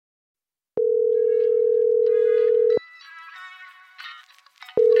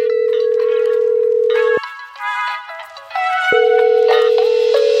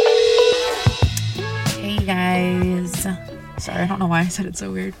Sorry, I don't know why I said it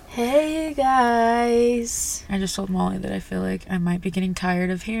so weird. Hey, guys. I just told Molly that I feel like I might be getting tired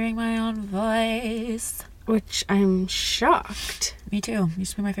of hearing my own voice. Which I'm shocked. Me too.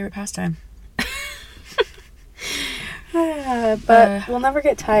 Used to be my favorite pastime. But we'll never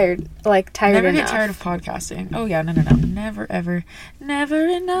get tired. Like, tired Never enough. get tired of podcasting. Oh, yeah, no. Never, ever. Never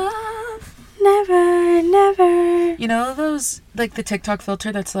enough. Never. You know those, like, the TikTok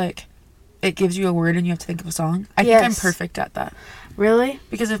filter that's like, it gives you a word and you have to think of a song? I think I'm perfect at that. Really?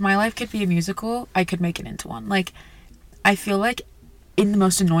 Because if my life could be a musical, I could make it into one. Like, I feel like, in the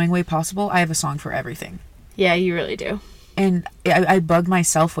most annoying way possible, I have a song for everything. Yeah, you really do. And I bug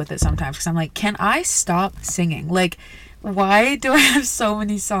myself with it sometimes because I'm like, can I stop singing? Like, why do I have so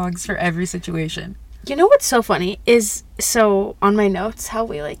many songs for every situation? You know what's so funny is, so on my notes, how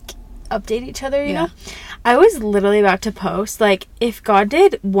we, like, update each other, you know? I was literally about to post, like, if God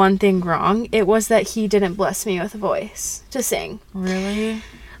did one thing wrong, it was that he didn't bless me with a voice to sing. Really?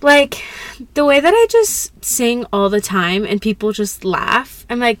 Like, the way that I just sing all the time and people just laugh,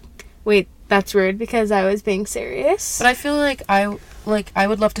 I'm like, wait, that's weird because I was being serious. But I feel like I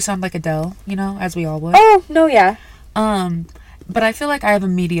would love to sound like Adele, you know, as we all would. Oh, no, yeah. But I feel like I have a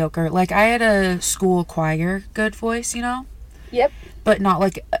mediocre, like, I had a school choir good voice, you know? Yep. But not,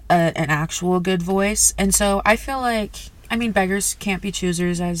 like, an actual good voice. And so I feel like, I mean, beggars can't be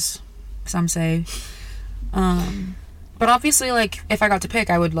choosers, as some say. But obviously, like, if I got to pick,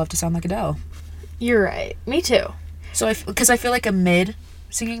 I would love to sound like Adele. You're right. Me too. So, because I feel like a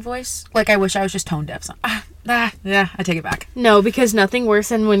mid-singing voice, like, I wish I was just tone deaf. So, yeah, I take it back. No, because nothing worse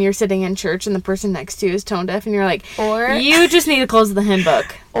than when you're sitting in church and the person next to you is tone deaf and you're like, Or you just need to close the hymn book.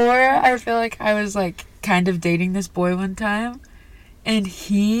 Or I feel like I was, like, kind of dating this boy one time, and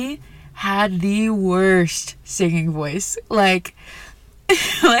he had the worst singing voice. Like,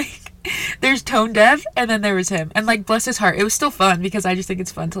 there's tone deaf, and then there was him. And, like, bless his heart, it was still fun, because I just think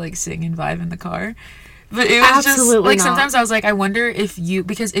it's fun to, like, sing and vibe in the car. But it was Absolutely just, like, not. sometimes I was like, I wonder if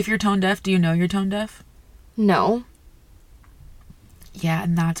because if you're tone deaf, do you know you're tone deaf? No. Yeah,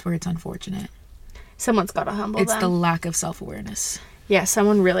 and that's where it's unfortunate. Someone's got to humble them. It's the lack of self-awareness. Yeah,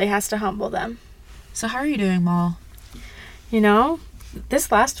 someone really has to humble them. So how are you doing, Mal? You know,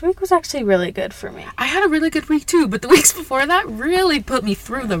 this last week was actually really good for me. I had a really good week, too, but the weeks before that really put me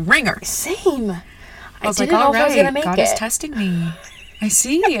through the ringer. Same. I was didn't like, know all if I was right, gonna make God it. is testing me. I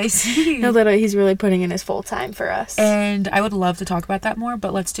see. No, literally, he's really putting in his full time for us. And I would love to talk about that more,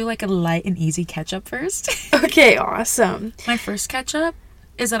 but let's do like a light and easy catch up first. Okay, awesome. My first catch up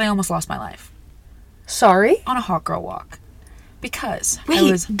is that I almost lost my life Sorry? on a hot girl walk. Because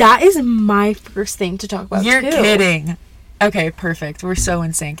Wait, that is my first thing to talk about. You're too. kidding. Okay, perfect. We're so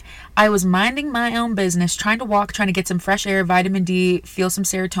in sync. I was minding my own business, trying to walk, trying to get some fresh air, vitamin D, feel some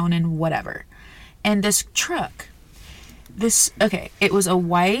serotonin, whatever. And this truck, it was a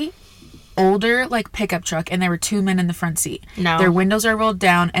white, older, like, pickup truck, and there were two men in the front seat. No. Their windows are rolled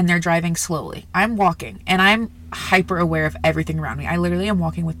down, and they're driving slowly. I'm walking, and I'm hyper aware of everything around me. I literally am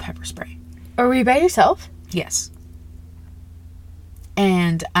walking with pepper spray. Are you by yourself? Yes.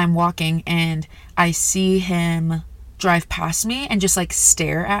 And I'm walking, and I see him drive past me and just, like,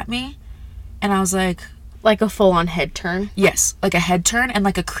 stare at me. And I was like... Like a full-on head turn? Yes, like a head turn and,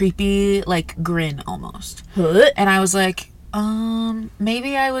 like, a creepy, like, grin almost. Huh? And I was like,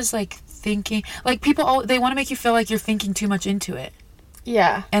 maybe I was, like, thinking... Like, people, they want to make you feel like you're thinking too much into it.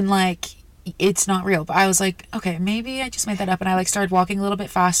 Yeah. And, like, it's not real. But I was like, okay, maybe I just made that up. And I, like, started walking a little bit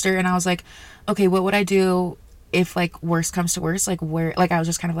faster. And I was like, okay, what would I do if, like, worst comes to worst? Like, where... Like, I was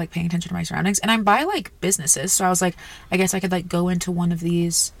just kind of, like, paying attention to my surroundings. And I'm by, like, businesses. So I was like, I guess I could, like, go into one of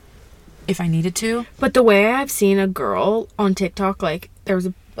these if I needed to. But the way I've seen a girl on TikTok, like, there was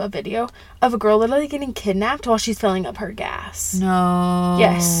a video of a girl literally getting kidnapped while she's filling up her gas. No.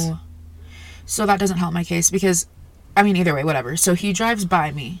 Yes. So that doesn't help my case because, I mean, either way, whatever. So he drives by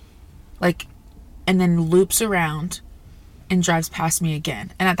me, like, and then loops around and drives past me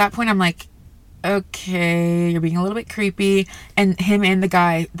again. And at that point, I'm like, okay, you're being a little bit creepy. And him and the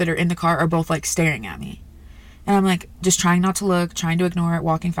guy that are in the car are both, like, staring at me. And I'm, like, just trying not to look, trying to ignore it,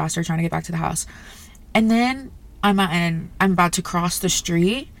 walking faster, trying to get back to the house. And then I'm about to cross the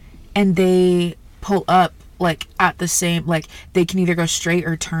street, and they pull up, like, at the same, like, they can either go straight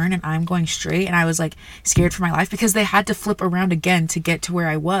or turn, and I'm going straight. And I was, like, scared for my life because they had to flip around again to get to where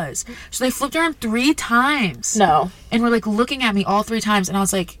I was. So they flipped around 3 times. No. And were, like, looking at me all 3 times. And I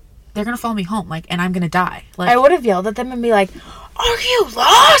was like, they're going to follow me home, like, and I'm going to die. Like, I would have yelled at them and be like, are you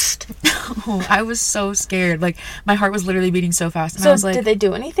lost? Oh, I was so scared. Like, my heart was literally beating so fast. And So I was like, did they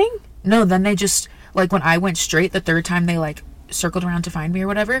do anything? no, then they just, like, when I went straight, the 3rd time they, like, circled around to find me or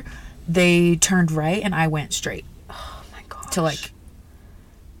whatever, they turned right and I went straight. Oh my god. to like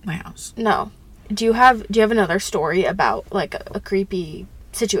my house. No. Do you have another story about like a creepy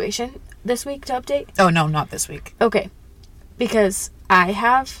situation this week to update? Oh, no, not this week. Okay. Because I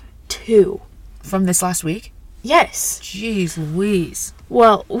have 2. From this last week? Yes. Jeez Louise.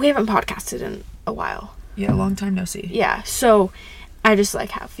 Well, we haven't podcasted in a while. Yeah, a long time no see. Yeah, so I just like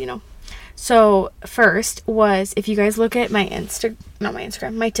have, So first was, if you guys look at my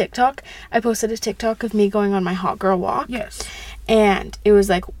my TikTok, I posted a TikTok of me going on my hot girl walk. Yes. And it was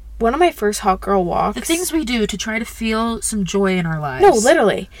like one of my first hot girl walks. The things we do to try to feel some joy in our lives. No,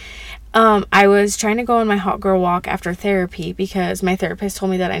 literally. I was trying to go on my hot girl walk after therapy because my therapist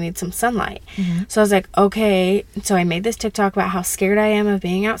told me that I need some sunlight. Mm-hmm. So I was like, okay. So I made this TikTok about how scared I am of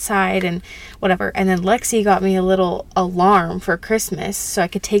being outside and whatever. And then Lexi got me a little alarm for Christmas so I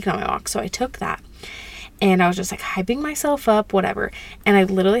could take it on my walk. So I took that. And I was just like hyping myself up, whatever. And I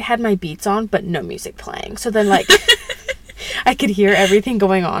literally had my beats on, but no music playing. So then like I could hear everything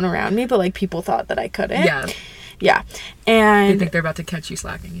going on around me, but like people thought that I couldn't. Yeah. Yeah. And they think they're about to catch you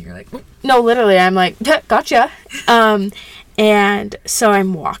slacking. You're like, oop. No, literally, I'm like, gotcha. And so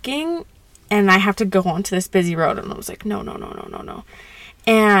I'm walking and I have to go onto this busy road. And I was like, no.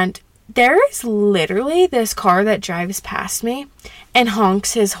 And there is literally this car that drives past me and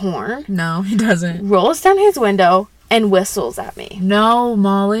honks his horn. No, he doesn't. Rolls down his window and whistles at me. No,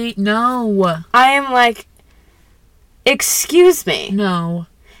 Molly, no. I am like, excuse me. No.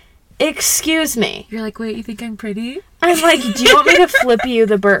 Excuse me. You're like, wait, you think I'm pretty? I'm like, do you want me to flip you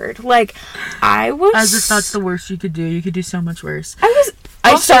the bird? Like, I was... As if that's the worst you could do. You could do so much worse.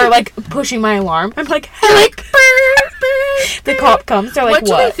 I start, like, pushing my alarm. I'm like, help! The cop comes. They're like, what?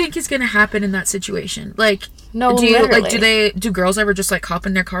 What do they think is going to happen in that situation? Like, no, literally. Do girls ever just, like, hop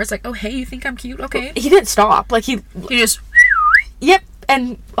in their cars? Like, oh, hey, you think I'm cute? Okay. He didn't stop. Like, he just... Yep,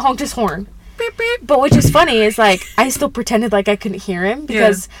 and honked his horn. But which is funny is, like, I still pretended like I couldn't hear him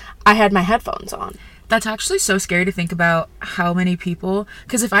because I had my headphones on. That's actually so scary to think about how many people...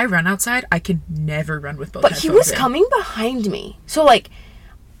 Because if I run outside, I can never run with both headphones in. But he was coming behind me. So, like,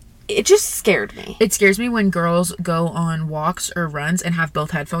 it just scared me. It scares me when girls go on walks or runs and have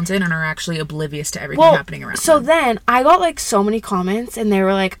both headphones in and are actually oblivious to everything happening around them. Then I got like so many comments and they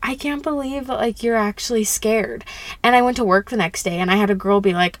were like, I can't believe like you're actually scared. And I went to work the next day and I had a girl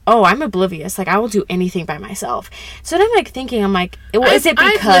be like, oh, I'm oblivious. Like I will do anything by myself. So then I'm like thinking, I'm like, is it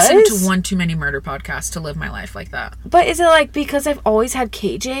because... I've listened to one too many murder podcasts to live my life like that. But is it like because I've always had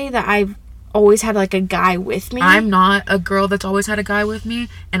KJ that I've always had like a guy with me? I'm not a girl that's always had a guy with me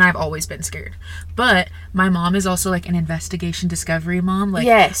and I've always been scared. But my mom is also like an investigation discovery mom. Like,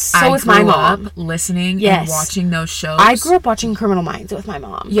 yes, so is my mom. Up listening and watching those shows. I grew up watching Criminal Minds with my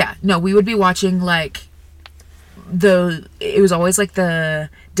mom. Yeah, no, we would be watching like it was always like the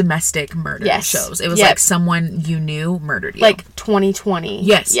domestic murder shows. It was like someone you knew murdered you. Like 2020.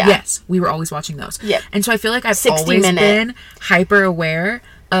 Yes. We were always watching those. Yep. And so I feel like I've always been hyper aware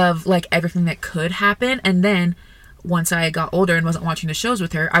of like everything that could happen. And then once I got older and wasn't watching the shows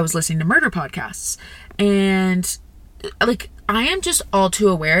with her, I was listening to murder podcasts. And like I am just all too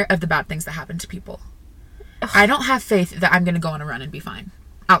aware of the bad things that happen to people. I don't have faith that I'm going to go on a run and be fine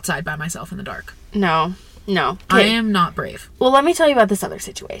outside by myself in the dark. No. I am not brave. Well, let me tell you about this other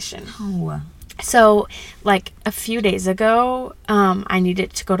situation. Oh. So, like, a few days ago, I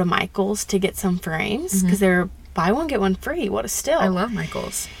needed to go to Michael's to get some frames because they were buy one, get one free. What a steal. I love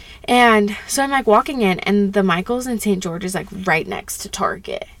Michael's. And so I'm, like, walking in, and the Michael's in St. George is, like, right next to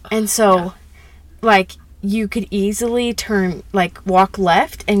Target. And so, like, you could easily turn, like, walk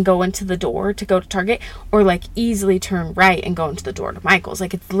left and go into the door to go to Target, or, like, easily turn right and go into the door to Michael's.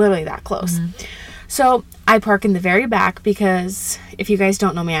 Like, it's literally that close. So I park in the very back because if you guys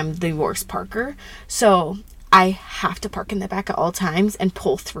don't know me, I'm the worst parker. So I have to park in the back at all times and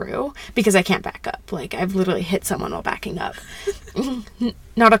pull through because I can't back up. Like I've literally hit someone while backing up.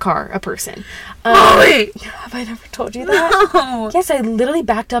 Not a car, a person. Molly! Have I never told you that? No. Yes, I literally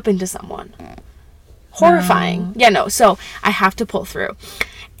backed up into someone. Horrifying. No. Yeah, no. So I have to pull through.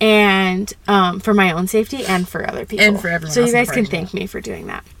 And for my own safety and for other people. And for everyone so else. So you guys can thank me for doing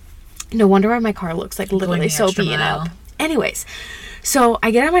that. No wonder why my car looks like literally so beaten up. Anyways, so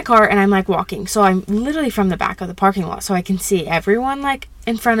I get out of my car and I'm like walking. So I'm literally from the back of the parking lot so I can see everyone like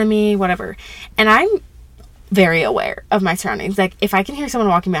in front of me, whatever. And I'm very aware of my surroundings. Like if I can hear someone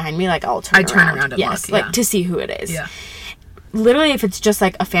walking behind me, like I'll turn around and look. Yeah. Like to see who it is. Yeah. Literally if it's just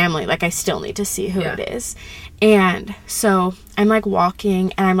like a family, like I still need to see who it is. And so I'm like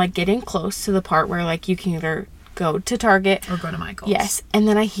walking and I'm like getting close to the part where like you can either go to Target. Or go to Michael's. Yes. And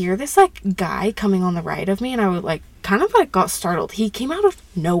then I hear this, like, guy coming on the right of me, and I would, like, kind of, like, got startled. He came out of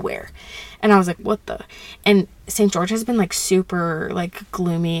nowhere. And I was like, what the? And St. George has been, like, super, like,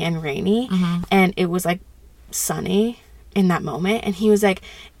 gloomy and rainy. Mm-hmm. And it was, like, sunny in that moment. And he was like,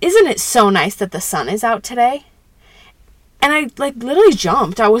 isn't it so nice that the sun is out today? And I, like, literally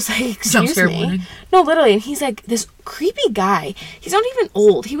jumped. I was like, excuse me. Warning. No, literally. And he's like, this creepy guy. He's not even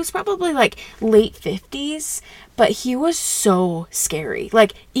old. He was probably, like, late 50s. But he was so scary.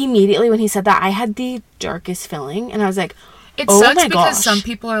 Like, immediately when he said that, I had the darkest feeling. And I was like, it oh sucks my because gosh. some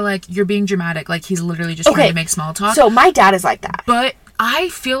people are like, you're being dramatic. Like, he's literally just trying to make small talk. So my dad is like that. But I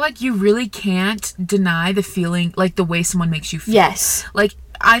feel like you really can't deny the feeling, like, the way someone makes you feel. Yes. Like,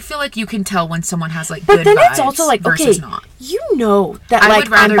 I feel like you can tell when someone has, like, But good then vibes it's also like, okay, not. you know that, I like,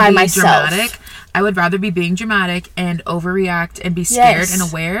 would rather I'm by be myself. dramatic. I would rather be being dramatic and overreact and be scared Yes. and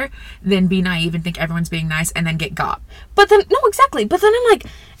aware than be naive and think everyone's being nice and then get got. But then, no, exactly. But then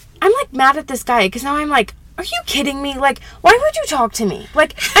I'm like mad at this guy because now I'm like, are you kidding me? Like, why would you talk to me?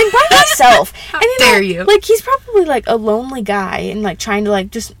 Like, I'm by myself. How dare you? Like, he's probably, like, a lonely guy and, like, trying to,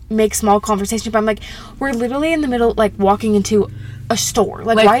 like, just make small conversation. But I'm like, we're literally in the middle, like, walking into a store.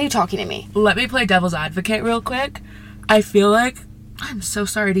 Like, why are you talking to me? Let me play devil's advocate real quick. I feel like, I'm so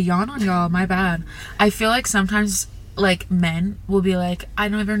sorry to yawn on y'all, my bad. I feel like sometimes, like, men will be like, I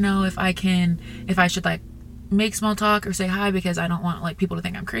never know if I should, like, make small talk or say hi because I don't want, like, people to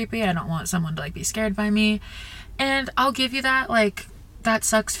think I'm creepy. I don't want someone to, like, be scared by me. And I'll give you that, like, that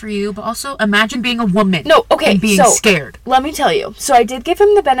sucks for you. But also, imagine being a woman. No, okay, and being scared. Let me tell you. So I did give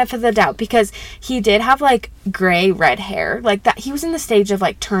him the benefit of the doubt because he did have, like, gray, red hair. Like, that. He was in the stage of,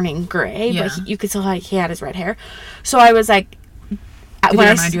 like, turning gray. Yeah. But you could still, like, he had his red hair. So I was like... Did he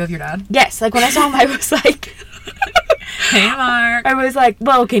remind you of your dad? Yes. Like, when I saw him, I was like... Hey, Mark. I was like,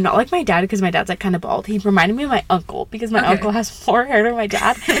 well, okay, not like my dad because my dad's, like, kind of bald. He reminded me of my uncle because my uncle has more hair than my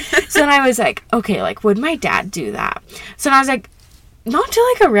dad. So then I was like, okay, like, would my dad do that? So then I was like, not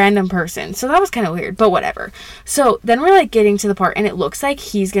to, like, a random person. So that was kind of weird, but whatever. So then we're, like, getting to the part, and it looks like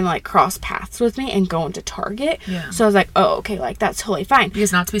he's gonna, like, cross paths with me and go into Target. Yeah. So I was like, oh, okay, like, that's totally fine.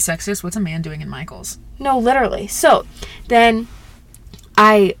 Because not to be sexist, what's a man doing in Michael's? No, literally. So then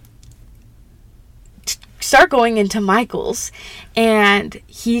I start going into Michael's, and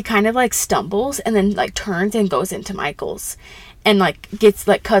he kind of, like, stumbles and then, like, turns and goes into Michael's and, like, gets,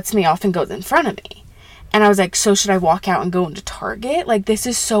 like, cuts me off and goes in front of me. And I was like, so should I walk out and go into Target? Like, this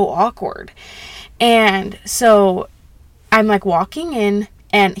is so awkward. And so I'm, like, walking in,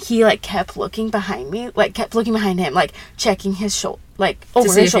 and he, like, kept looking behind me, like, kept looking behind him, like, checking his shoulder, like,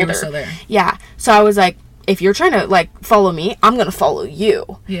 over his shoulder. Still there. Yeah. So I was like, if you're trying to, like, follow me, I'm gonna follow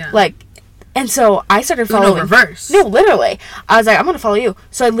you. Yeah. Like, and so I started following. No, reverse. No, literally. I was like, I'm gonna follow you.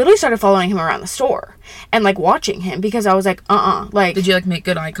 So I literally started following him around the store and, like, watching him because I was like, like. Did you, like, make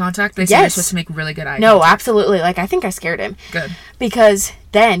good eye contact? They say you're supposed to make really good eye contact. No, absolutely. Like, I think I scared him. Good. Because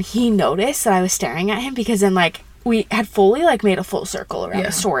then he noticed that I was staring at him because then, like, we had fully, like, made a full circle around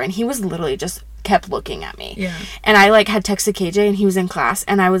the store, and he was literally just kept looking at me. Yeah. And I, like, had texted KJ, and he was in class,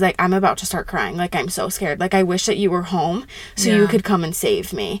 and I was like, I'm about to start crying. Like, I'm so scared. Like, I wish that you were home so you could come and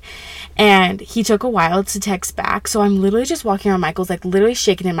save me. And he took a while to text back, so I'm literally just walking around Michael's, like, literally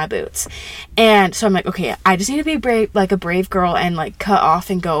shaking in my boots. And so I'm like, okay, I just need to be brave, like a brave girl, and, like, cut off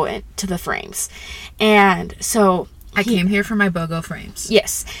and go into the frames. And so I came here for my BOGO frames.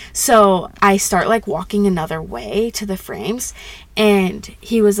 Yes. So I start, like, walking another way to the frames, and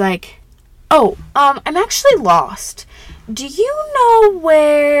he was like, oh, I'm actually lost. Do you know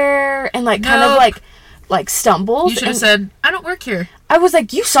where? And, like, kind of, like stumbles. You should have said, I don't work here. I was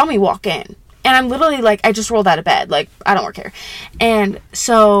like, you saw me walk in. And I'm literally like, I just rolled out of bed. Like, I don't work here. And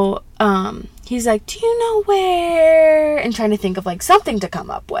so, he's like, do you know where? And trying to think of, like, something to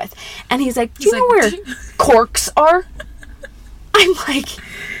come up with. And he's like, do you know where corks are? I'm like,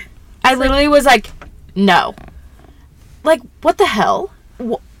 I literally was like, no. Like, what the hell?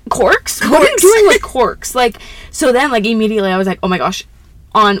 Corks? What are you doing with corks? Like, so then, like, immediately I was like, oh my gosh.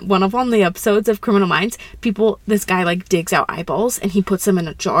 On one of the episodes of Criminal Minds, this guy, like, digs out eyeballs and he puts them in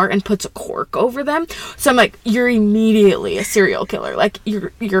a jar and puts a cork over them. So I'm like, you're immediately a serial killer. Like,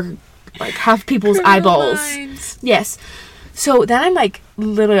 you're like, have people's eyeballs. Minds. Yes. So then I'm, like,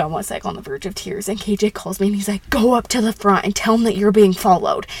 literally almost, like, on the verge of tears, and KJ calls me and he's like, go up to the front and tell him that you're being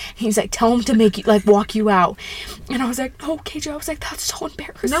followed. And he's like, tell him to make you, like, walk you out. And I was like, no, KJ, I was like, that's so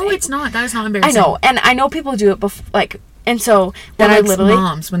embarrassing. No, it's not. That is not embarrassing. I know, and I know people do it And so then Or, I like, literally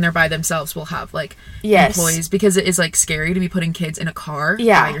moms, when they're by themselves, will have, like, Yes. employees, because it is, like, scary to be putting kids in a car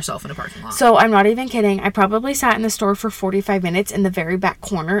Yeah. by yourself in a parking lot. So I'm not even kidding. I probably sat in the store for 45 minutes in the very back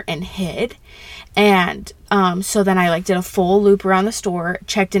corner and hid. And so then I like did a full loop around the store,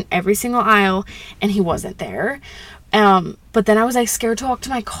 checked in every single aisle, and he wasn't there. But then I was like scared to walk to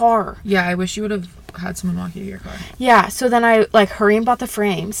my car. Yeah, I wish you would have had someone walk you to your car. Yeah, so then I like hurry and bought the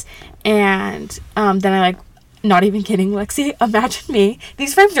frames, and then I like, not even kidding, Lexi, imagine me.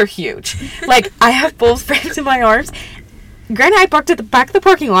 These frames are huge. Like, I have both frames in my arms. Granted, I parked at the back of the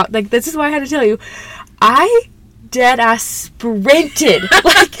parking lot. Like, this is why I had to tell you. I dead ass sprinted,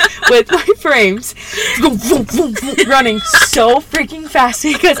 like, with my frames. Running so freaking fast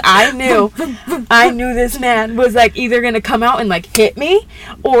because I knew this man was, like, either going to come out and, like, hit me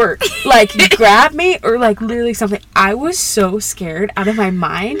or, like, grab me or, like, literally something. I was so scared out of my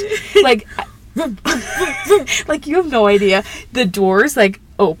mind. Like... like, you have no idea. The doors like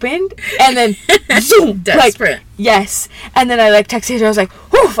opened and then zoom, desperate. Like, yes. And then I like texted her. I was like,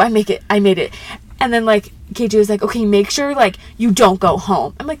 "Woof! I made it." And then like KJ was like, "Okay, make sure like you don't go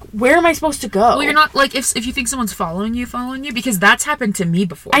home." I'm like, "Where am I supposed to go?" Well, you're not like if you think someone's following you, because that's happened to me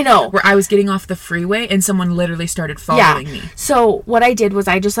before. I know, where I was getting off the freeway and someone literally started following me. So what I did was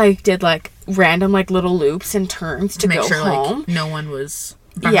I just like did like random like little loops and turns to make go sure home. Like no one was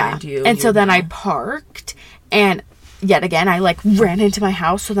behind you. And so then I parked, and yet again I like ran into my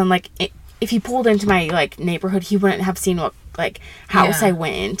house. So then like if he pulled into my like neighborhood, he wouldn't have seen what like house I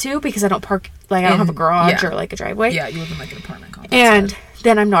went into, because I don't park, like I don't have a garage or like a driveway. Yeah, you live in like an apartment complex. And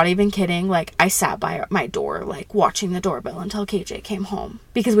then I'm not even kidding, like I sat by my door like watching the doorbell until KJ came home,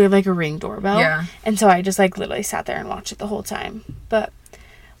 because we have like a Ring doorbell. Yeah. And so I just like literally sat there and watched it the whole time. But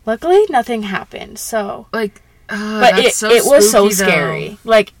luckily nothing happened. So like but it was so scary.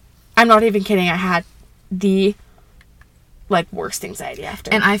 Like, I'm not even kidding. I had the, like, worst anxiety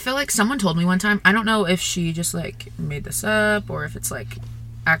after. And I feel like someone told me one time, I don't know if she just, like, made this up or if it's, like,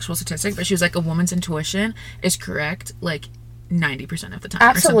 actual statistic, but she was like, a woman's intuition is correct, like, 90% of the time.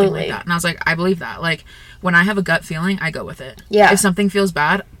 Absolutely. Or something like that. And I was like, I believe that. Like, when I have a gut feeling, I go with it. Yeah. If something feels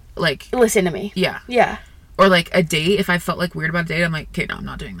bad, like... Listen to me. Yeah. Yeah. Or, like, a date, if I felt, like, weird about a date, I'm like, okay, no, I'm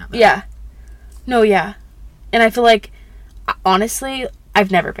not doing that. Yeah. No, yeah. And I feel like, honestly,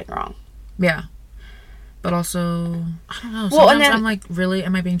 I've never been wrong. Yeah. But also, I don't know. Sometimes Well, and then, I'm like, really?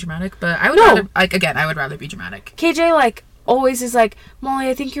 Am I being dramatic? But I would rather, like, again, I would rather be dramatic. KJ, like, always is like, Molly,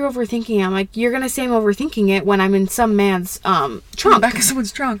 I think you're overthinking it. I'm like, you're going to say I'm overthinking it when I'm in some man's trunk. Back of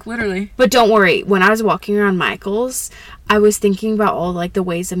someone's trunk, literally. But don't worry. When I was walking around Michael's, I was thinking about all, like, the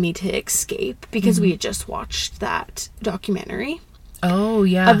ways of me to escape, because we had just watched that documentary. Oh,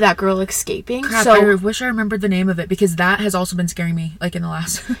 yeah. Of that girl escaping. Crap, so, I wish I remembered the name of it, because that has also been scaring me, like, in the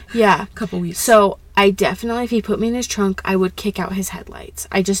last couple weeks. So, I definitely, if he put me in his trunk, I would kick out his headlights.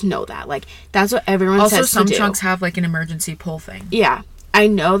 I just know that. Like, that's what everyone says to do. Also, some trunks have, like, an emergency pull thing. Yeah. I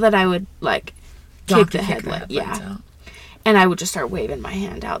know that I would, like, kick the headlight. Yeah. Out. And I would just start waving my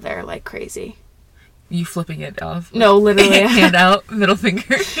hand out there like crazy. You flipping it off? No, literally. Hand out, middle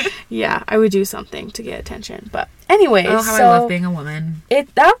finger. Yeah, I would do something to get attention. But anyways, oh, how I love being a woman.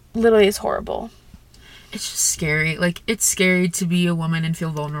 That literally is horrible. It's just scary. Like, it's scary to be a woman and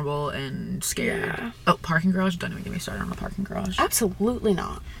feel vulnerable and scared. Yeah. Oh, parking garage? Don't even get me started on the parking garage. Absolutely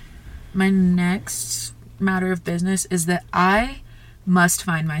not. My next matter of business is that I must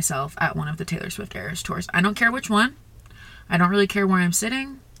find myself at one of the Taylor Swift Eras tours. I don't care which one. I don't really care where I'm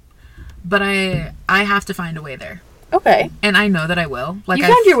sitting. But I have to find a way there. Okay. And I know that I will. Like, you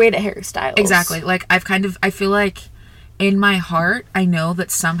found your way to Harry Styles. Exactly. Like, I feel like in my heart, I know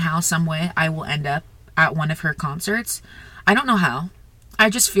that somehow, some way, I will end up at one of her concerts. I don't know how. I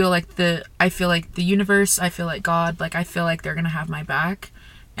just feel like the universe, I feel like God, like, I feel like they're going to have my back.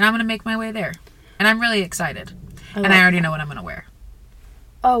 And I'm going to make my way there. And I'm really excited. And I already know what I'm going to wear.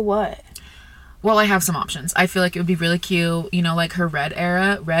 Oh, what? Well, I have some options. I feel like it would be really cute, you know, like her red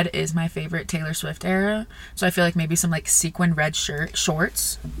era. Red is my favorite Taylor Swift era. So I feel like maybe some, like, sequin red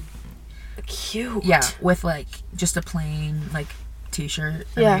shorts. Cute. Yeah, with, like, just a plain, like, t-shirt.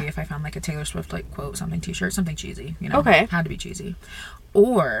 Or maybe if I found, like, a Taylor Swift, like, quote something t-shirt, something cheesy, you know. Okay. Had to be cheesy.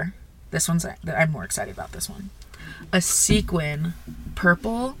 Or, this one's, I'm more excited about this one. A sequin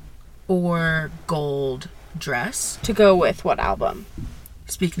purple or gold dress. To go with what album?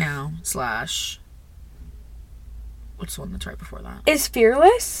 Speak Now / what's the one that's right before that? Is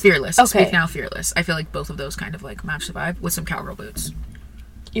Fearless? Fearless. Okay. Speak Now, Fearless. I feel like both of those kind of, like, match the vibe with some cowgirl boots.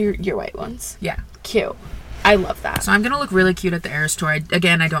 Your white ones. Yeah. Cute. I love that. So I'm going to look really cute at the Eras tour.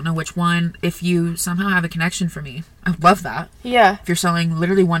 Again, I don't know which one. If you somehow have a connection for me, I would love that. Yeah. If you're selling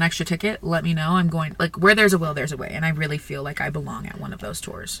literally one extra ticket, let me know. I'm going, like, where there's a will, there's a way. And I really feel like I belong at one of those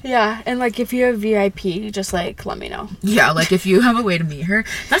tours. Yeah. And, like, if you have VIP, just, like, let me know. Yeah, like, if you have a way to meet her.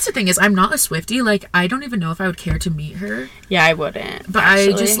 That's the thing is, I'm not a Swiftie. Like, I don't even know if I would care to meet her. Yeah, I wouldn't. But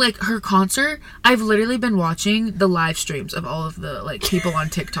actually. I just, like, her concert, I've literally been watching the live streams of all of the, like, people on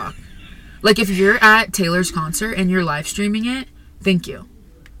TikTok. Like, if you're at Taylor's concert and you're live streaming it, thank you.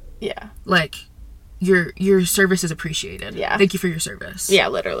 Yeah. Like, your service is appreciated. Yeah. Thank you for your service. Yeah,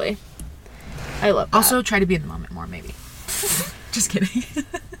 literally. I love that. Also, try to be in the moment more, maybe. Just kidding.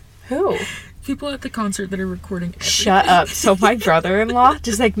 Who? People at the concert that are recording everything. Shut up. So my brother-in-law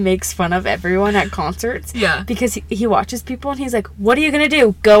just, like, makes fun of everyone at concerts. Yeah. Because he watches people and he's like, what are you going to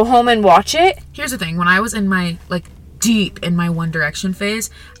do? Go home and watch it? Here's the thing. When I was in my, like, deep in my One Direction phase,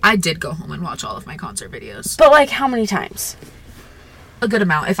 I did go home and watch all of my concert videos. But, like, how many times? A good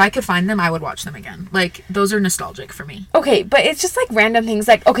amount. If I could find them, I would watch them again. Like, those are nostalgic for me. Okay, but it's just, like, random things.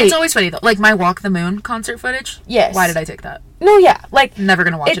 Like, okay. It's always funny, though. Like, my Walk the Moon concert footage. Yes. Why did I take that? No, yeah. Like, Never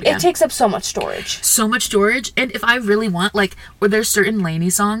gonna watch it again. It takes up so much storage. So much storage. And if I really want, like, where there's certain Lainey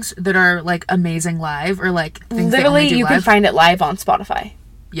songs that are, like, amazing live, or, like, things Literally, they only do you live. can find it live on Spotify.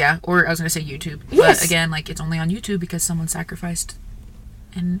 Yeah, or I was gonna say YouTube. Yes. But again, like, it's only on YouTube because someone sacrificed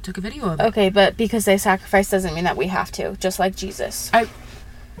and took a video of it. Okay, but because they sacrifice doesn't mean that we have to. Just like Jesus.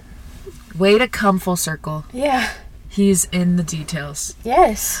 Way to come full circle. Yeah. He's in the details.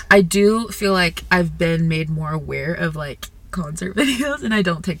 Yes. I do feel like I've been made more aware of, like, concert videos, and I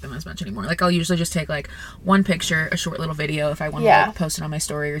don't take them as much anymore. Like, I'll usually just take, like, one picture, a short little video if I want to like, post it on my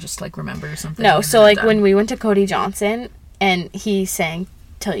story, or just, like, remember something. No, so, like, when we went to Cody Johnson and he sang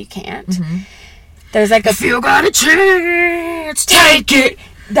Till You Can't, there's, like, if you got a chance, take it.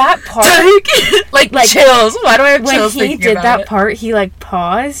 That part, take it. Like chills. Why do I have chills? When he did that part, he, like,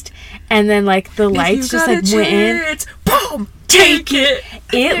 paused, and then, like, the lights just, like, went in. Boom! Take it!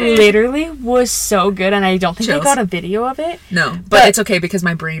 It literally was so good, and I don't think I got a video of it. No, but it's okay because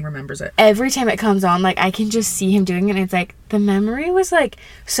my brain remembers it. Every time it comes on, like, I can just see him doing it, and it's like, the memory was, like,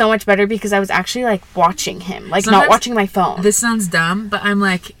 so much better because I was actually, like, watching him, like, sometimes, not watching my phone. This sounds dumb, but I'm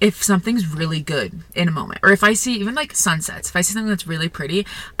like, if something's really good in a moment, or if I see, even, like, sunsets, if I see something that's really pretty,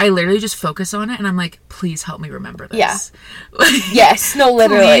 I literally just focus on it, and I'm like, please help me remember this. Yeah. Yes, no,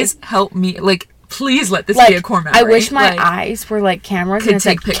 literally. Please help me, like, please let this be a core memory. I wish my eyes were like cameras could and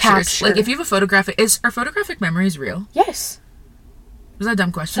take like pictures. capture. Like, if you have a photographic, are photographic memories real? Yes. Was that a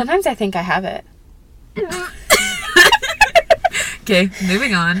dumb question? Sometimes I think I have it. Okay,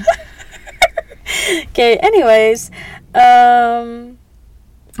 moving on. Okay, anyways. Oh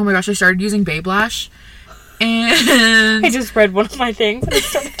my gosh, I started using Babe Lash. And I just read one of my things and I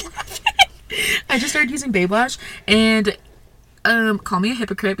started laughing. I just started using Babe Lash, and call me a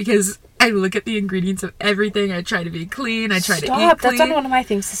hypocrite because I look at the ingredients of everything. I try to be clean. I try to eat clean. That's not one of my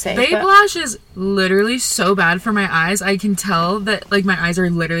things to say. Babe Lash is literally so bad for my eyes. I can tell that, like, my eyes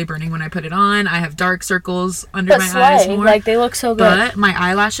are literally burning when I put it on. I have dark circles under my eyes more. Like, they look so good. But my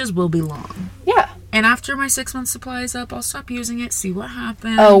eyelashes will be long. Yeah. And after my 6-month supply is up, I'll stop using it, see what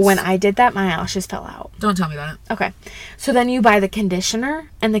happens. Oh, when I did that, my eyelashes fell out. Don't tell me that. Okay. So then you buy the conditioner,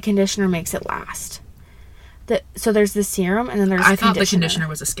 and the conditioner makes it last. So there's the serum, and then there's I thought the conditioner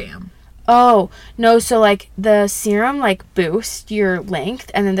was a scam. Oh, no, so, like, the serum, like, boosts your length,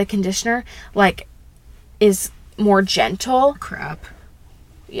 and then the conditioner, like, is more gentle. Crap.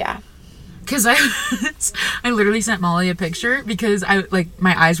 Yeah. Because I literally sent Molly a picture because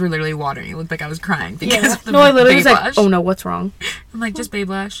my eyes were literally watering. It looked like I was crying because of the I literally was Babe like, oh no, what's wrong? I'm like, just Babe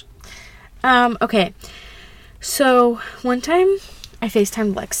Lash. Okay. So, one time, I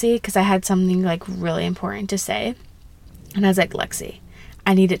FaceTimed Lexi because I had something, like, really important to say. And I was like, Lexi,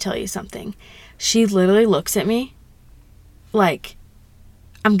 I need to tell you something. She literally looks at me like,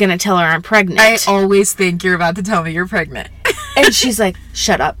 I'm going to tell her I'm pregnant. I always think you're about to tell me you're pregnant. And she's like,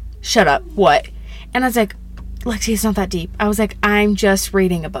 shut up, what? And I was like, Lexi, it's not that deep. I was like, I'm just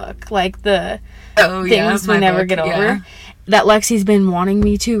reading a book. Like, the things we never get over. Yeah. That Lexi's been wanting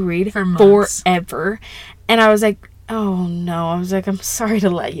me to read for forever. And I was like, oh no. I was like, I'm sorry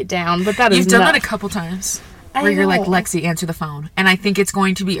to let you down, but that is You've done that a couple times. Where you're like, Lexi, answer the phone. And I think it's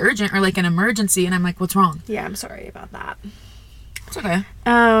going to be urgent or, like, an emergency. And I'm like, what's wrong? Yeah, I'm sorry about that. It's okay.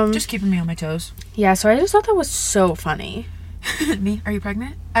 Just keeping me on my toes. Yeah, so I just thought that was so funny. Me? Are you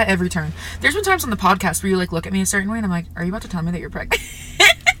pregnant? At every turn. There's been times on the podcast where you, like, look at me a certain way and I'm like, are you about to tell me that you're pregnant?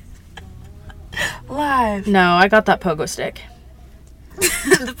 Live. No, I got that pogo stick.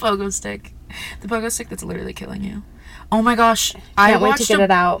 The pogo stick. The pogo stick that's literally killing you. Oh my gosh. Can't wait to get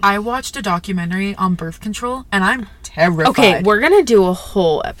it out. I watched a documentary on birth control, and I'm terrified. Okay, we're going to do a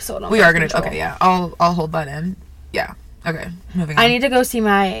whole episode on We birth are going to. control. Okay, yeah. I'll hold that in. Yeah. Okay, moving on. I need to go see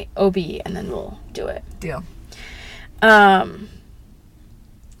my OB, and then we'll do it. Deal.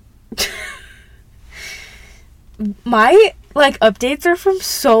 My, like, updates are from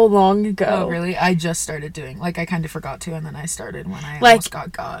so long ago. Oh, really? I just started doing, like, I kind of forgot to, and then I started when I almost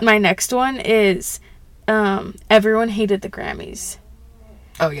got. My next one is, everyone hated the Grammys.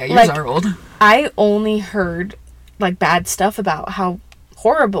 Oh, yeah, yours are old. I only heard, like, bad stuff about how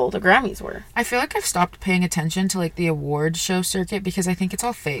horrible the Grammys were. I feel like I've stopped paying attention to, like, the award show circuit because I think it's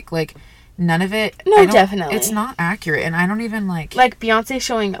all fake. Like, none of it. No, definitely. It's not accurate, and I don't even, like... Like, Beyonce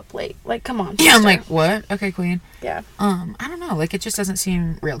showing up late. Like, come on. Yeah, I'm like, what? Okay, queen. Yeah. I don't know. Like, it just doesn't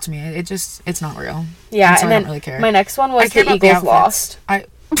seem real to me. It's not real. Yeah, so and I then don't really care. my next one was the Eagles lost. I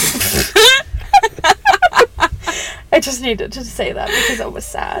just needed to say that because it was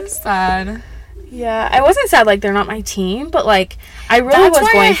sad. Sad. Yeah, I wasn't sad, like, they're not my team, but, like, I really was going for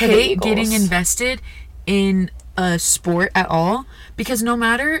the Eagles. That's why I hate getting invested in a sport at all, because no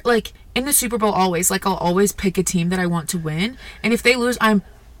matter, like, in the Super Bowl always, like, I'll always pick a team that I want to win, and if they lose, I'm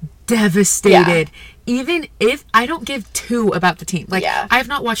devastated. Yeah. Even if I don't give two about the team. Like, I have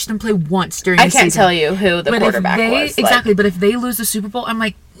not watched them play once during the season. I can't tell you who the quarterback was. Exactly, but if they lose the Super Bowl, I'm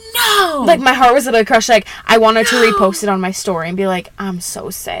like, no! Like, my heart was a bit crushed. Like, I wanted to repost it on my story and be like, I'm so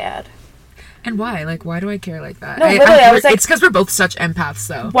sad. And why? Like, why do I care like that? No, literally, I was like... It's because we're both such empaths,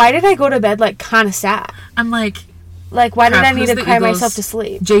 though. Why did I go to bed, like, kind of sad? I'm like... Like, why did I need to cry myself to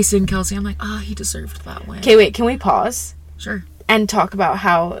sleep? Jason Kelsey, I'm like, he deserved that win. Okay, wait, can we pause? Sure. And talk about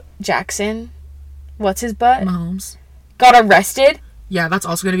how Jackson, what's his butt? Mahomes. Got arrested? Yeah, that's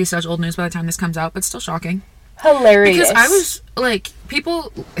also going to be such old news by the time this comes out, but still shocking. Hilarious. Because I was, like,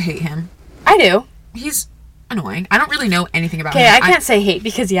 people hate him. I do. He's annoying. I don't really know anything about him. Okay, I can't say hate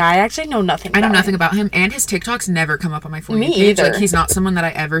because, I actually know nothing about him. I know nothing about him, and his TikToks never come up on my For You page. Either. Like, he's not someone that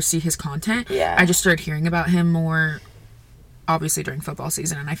I ever see his content. Yeah. I just started hearing about him more, obviously, during football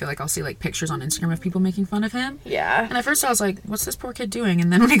season, and I feel like I'll see, like, pictures on Instagram of people making fun of him. Yeah. And at first I was like, what's this poor kid doing?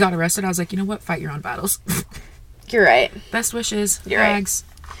 And then when he got arrested, I was like, you know what? Fight your own battles. You're right. Best wishes. You're Rags.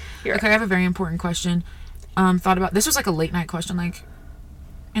 Right. Okay, I have a very important question. Thought about... This was, like, a late night question, like,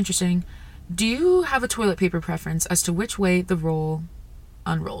 interesting. Do you have a toilet paper preference as to which way the roll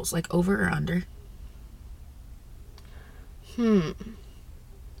unrolls? Like, over or under?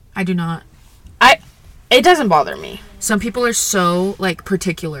 I do not. It doesn't bother me. Some people are so, like,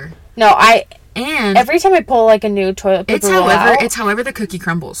 particular. No, And... every time I pull, like, a new toilet paper it's however the cookie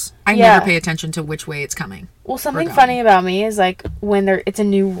crumbles. I never pay attention to which way it's coming. Well, something funny about me is, like, when it's a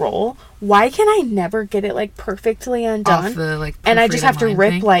new roll, why can I never get it, like, perfectly undone? Off the, like, and I just have to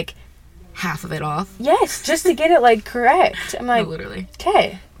rip, thing? like... half of it off. Yes, just to get it, like, correct. I'm like, no, literally.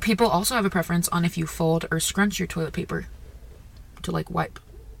 Okay. People also have a preference on if you fold or scrunch your toilet paper to, like, wipe.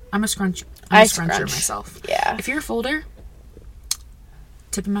 I'm a scruncher myself. Yeah. If you're a folder,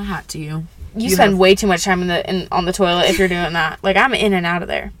 tipping my hat to you. You spend way too much time on the toilet if you're doing that. Like, I'm in and out of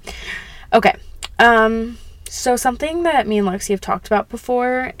there. Okay. So something that me and Lexi have talked about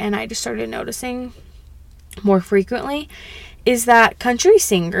before, and I just started noticing more frequently, is that country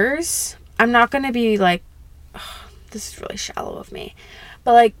singers, I'm not going to be like, this is really shallow of me,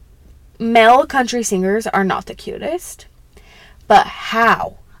 but, like, male country singers are not the cutest. But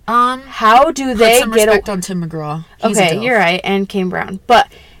how? How do they put some respect on Tim McGraw? Okay, you're right, and Kane Brown. But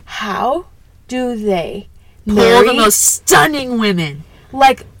how do they pull the most stunning women?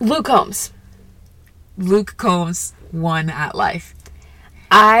 Like Luke Combs. Luke Combs won at life.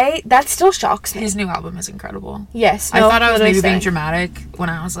 That still shocks me. His new album is incredible. Yes. I thought I was maybe being dramatic when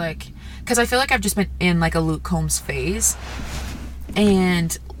I was like, because I feel like I've just been in, like, a Luke Combs phase,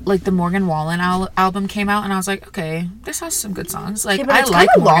 and, like, the Morgan Wallen album came out, and I was like, okay, this has some good songs. Like, I like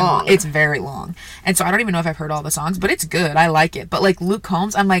Morgan Wallen. It's very long, and so I don't even know if I've heard all the songs, but it's good. I like it. But, like, Luke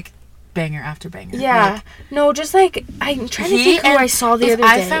Combs, I'm like, banger after banger. Yeah. Like, no, just, like, I'm trying to think who I saw the other day.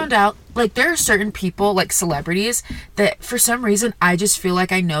 I found out, like, there are certain people, like, celebrities, that for some reason I just feel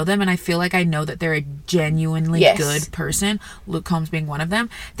like I know them, and I feel like I know that they're a genuinely good person, Luke Combs being one of them,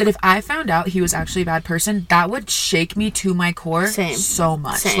 that if I found out he was actually a bad person, that would shake me to my core so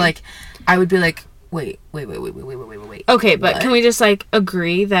much. Same. Like, I would be like, wait. Okay, but what? Can we just, like,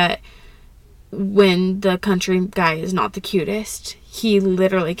 agree that when the country guy is not the cutest, he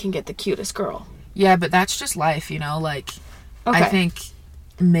literally can get the cutest girl? Yeah, but that's just life, you know? Like, okay. I think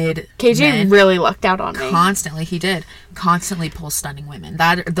mid KJ men. really lucked out on me. Constantly, he did. Constantly pulls stunning women.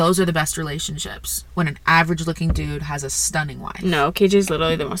 Those are the best relationships. When an average looking dude has a stunning wife. No, KJ's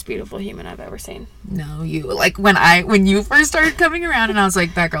literally the most beautiful human I've ever seen. No, you, like, when you first started coming around and I was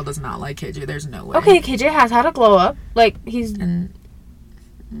like, that girl does not like KJ. There's no way. Okay, KJ has had a glow up. Like, he's...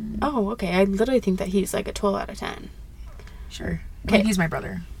 Oh, okay. I literally think that he's like a 12 out of 10. Sure. Okay. Well, he's my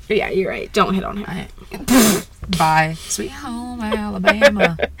brother. Yeah, you're right. Don't hit on him. Bye. Sweet home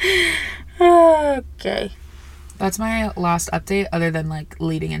Alabama. Okay. That's my last update, other than, like,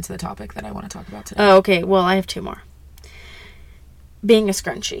 leading into the topic that I want to talk about today. Oh, okay. Well, I have 2 more. Being a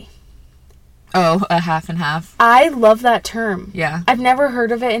scrunchie. Oh, a half and half. I love that term. Yeah. I've never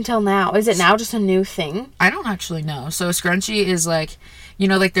heard of it until now. Is it now just a new thing? I don't actually know. So a scrunchie is like, you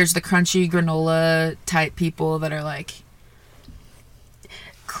know, like there's the crunchy granola type people that are like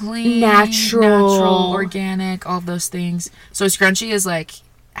clean, natural, organic, all of those things. So a scrunchie is like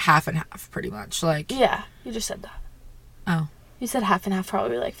half and half, pretty much. Like, yeah, you just said that. Oh. You said half and half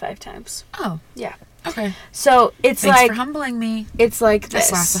probably like 5 times. Oh. Yeah. Okay. So it's Thanks like... for humbling me. It's like this.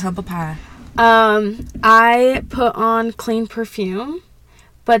 Just last a humble pie. I put on clean perfume,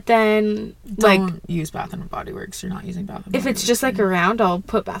 but then don't use Bath and Body Works. You're not using Bath and Body Works. If it's just like around, I'll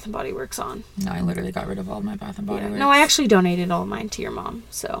put Bath and Body Works on. No, I literally got rid of all of my Bath and Body Works. No, I actually donated all of mine to your mom,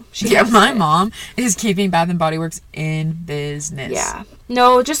 so she my mom is keeping Bath and Body Works in business. Yeah.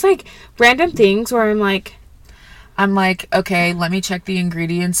 No, just like random things where I'm like, okay, let me check the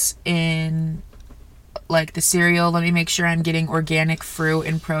ingredients in like the cereal. Let me make sure I'm getting organic fruit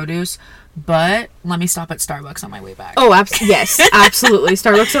and produce. But let me stop at Starbucks on my way back. Oh, yes, absolutely.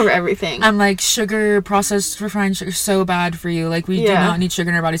 Starbucks over everything. I'm like, processed refined sugar, so bad for you. Like, we do not need sugar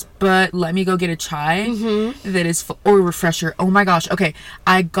in our bodies. But let me go get a chai that is, or refresher. Oh my gosh. Okay,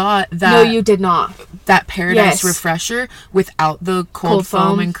 I got that. No, you did not. That Paradise refresher without the cold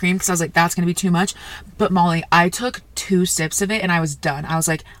foam and cream, because I was like, that's going to be too much. But Molly, I took 2 sips of it and I was done. I was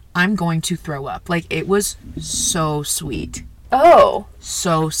like, I'm going to throw up. Like, it was so sweet. Oh.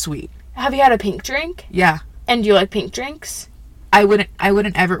 So sweet. Have you had a pink drink? Yeah. And do you like pink drinks? I wouldn't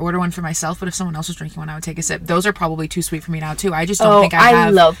ever order one for myself, but if someone else was drinking one, I would take a sip. Those are probably too sweet for me now too. I just don't think I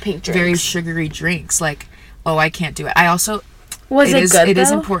love pink drinks. Very sugary drinks. Like, oh, I can't do it. I also It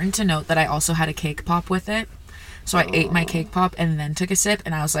is important to note that I also had a cake pop with it. So I ate my cake pop and then took a sip,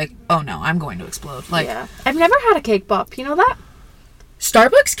 and I was like, oh no, I'm going to explode. Like, yeah. I've never had a cake pop. You know that?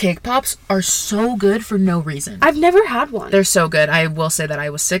 Starbucks cake pops are so good for no reason. I've never had one. They're so good. I will say that I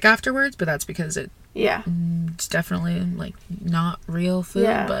was sick afterwards, but that's because it's definitely like not real food.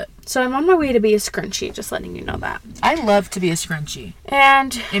 Yeah. But so I'm on my way to be a scrunchie, just letting you know that. I love to be a scrunchie.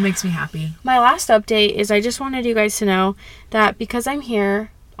 And it makes me happy. My last update is I just wanted you guys to know that because I'm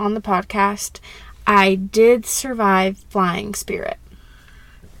here on the podcast, I did survive flying Spirit.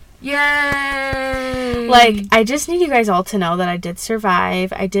 Yay! Like, I just need you guys all to know that I did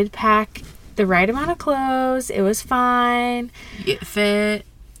survive. I did pack the right amount of clothes. It was fine. It fit.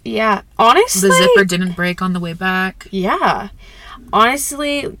 Yeah. Honestly. The zipper didn't break on the way back. Yeah.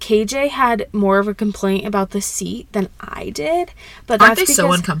 Honestly, KJ had more of a complaint about the seat than I did. But aren't they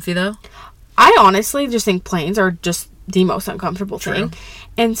so uncomfy, though? I honestly just think planes are just the most uncomfortable thing.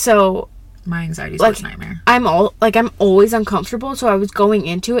 And so... my anxiety's worst nightmare. I'm always uncomfortable, so I was going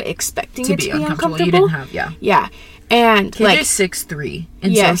into it expecting it to be uncomfortable. You didn't have, yeah. And KJ's 6'3",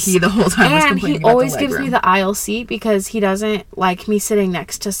 and so he the whole time was complaining about the leg room. And he always gives me the aisle seat because he doesn't like me sitting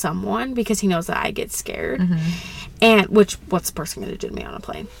next to someone because he knows that I get scared. And what's the person going to do to me on a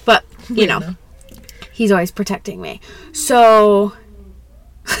plane? But you know, he's always protecting me. So,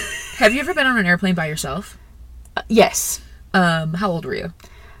 have you ever been on an airplane by yourself? Yes. How old were you?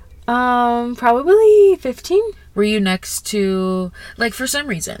 Probably 15. Were you next to, like, for some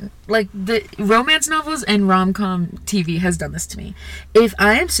reason, like, the romance novels and rom-com TV has done this to me. If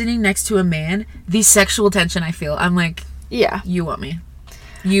I am sitting next to a man, the sexual tension I feel, I'm like, yeah, you want me.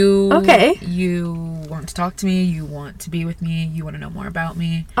 You want to talk to me. You want to be with me. You want to know more about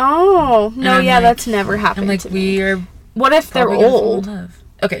me. Oh, no, yeah, like, that's never happened I'm like, to me. What if they're old?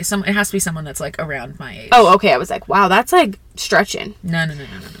 Okay, it has to be someone that's, like, around my age. Oh, okay, I was like, wow, that's, like, stretching. No.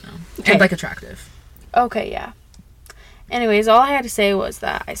 Okay. And, like, attractive. Okay, yeah. Anyways, all I had to say was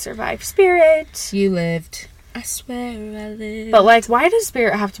that I survived Spirit. You lived. I swear I lived. But, like, why does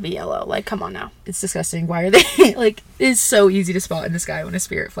Spirit have to be yellow? Like, come on now. It's disgusting. Why are they, like, it's so easy to spot in the sky when a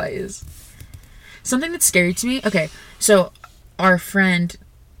Spirit flight is. Something that's scary to me. Okay, so our friend,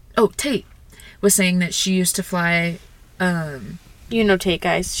 Tate, was saying that she used to fly, you know Tate,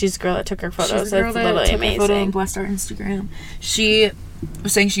 guys. She's the girl that took her photos. She's the girl That's literally amazing. Her photo and amazing. blessed our Instagram. She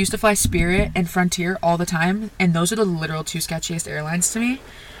was saying she used to fly Spirit and Frontier all the time, and those are the literal two sketchiest airlines to me.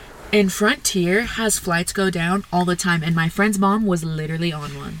 And Frontier has flights go down all the time, and my friend's mom was literally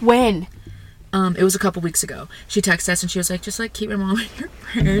on one. When? It was a couple weeks ago. She texted us and she was like, just like keep my mom in your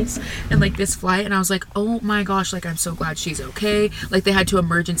prayers and like this flight. And I was like, oh my gosh, like I'm so glad she's okay. Like they had to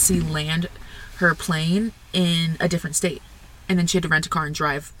emergency land her plane in a different state, and then she had to rent a car and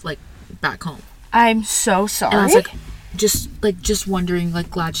drive like back home. I'm so sorry. And I was like, just wondering, like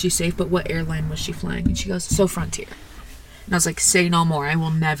glad she's safe, but what airline was she flying? And she goes, so Frontier. And I was like, say no more. I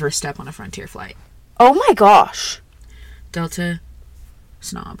will never step on a Frontier flight. Oh my gosh. Delta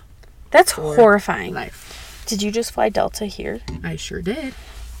snob. That's horrifying. Life. Did you just fly Delta here? I sure did.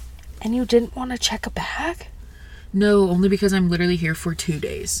 And you didn't want to check a bag? No, only because I'm literally here for 2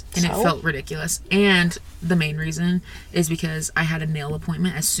 days. And So? it felt ridiculous. And the main reason is because I had a nail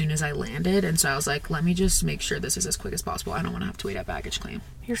appointment as soon as I landed. And so I was like, let me just make sure this is as quick as possible. I don't want to have to wait at baggage claim.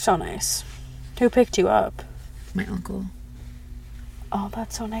 You're so nice. Who picked you up? My uncle. Oh,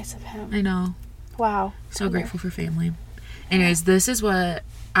 that's so nice of him. I know. Wow. So grateful for family. Anyways, this is what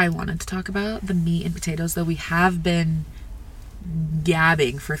I wanted to talk about. The meat and potatoes, though we have been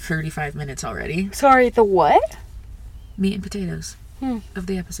gabbing for 35 minutes already. Sorry, the what? Meat and potatoes of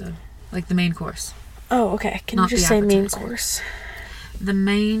the episode. Like the main course. Oh, okay. Can Not you just the say main appetizer. course? The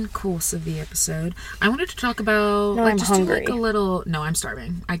main course of the episode. I wanted to talk about No, like I'm just hungry. do like a little. No, I'm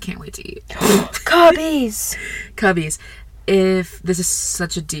starving. I can't wait to eat. Cubbies! Cubbies. If this is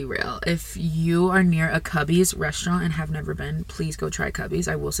such a derail, if you are near a Cubbies restaurant and have never been, please go try Cubbies.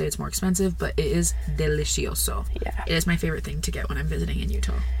 I will say it's more expensive, but it is delicioso. Yeah. It is my favorite thing to get when I'm visiting in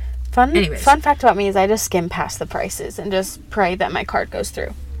Utah. Fun fact about me is I just skim past the prices and just pray that my card goes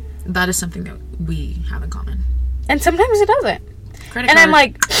through. That is something that we have in common. And sometimes it doesn't. Credit And card. I'm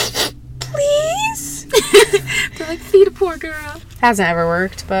like, please? They're like, feed a poor girl. Hasn't ever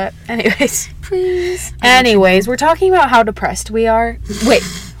worked, but anyways. Please. Anyways, we're talking about how depressed we are. Wait,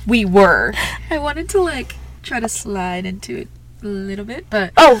 we were. I wanted to like try to slide into it a little bit,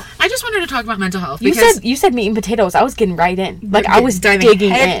 but Oh, I just wanted to talk about mental health. you said meat and potatoes. I was getting right in. Like I was diving digging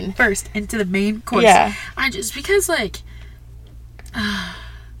head in. first into the main course. Yeah. I just because like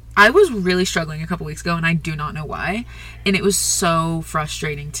I was really struggling a couple weeks ago, and I do not know why, and it was so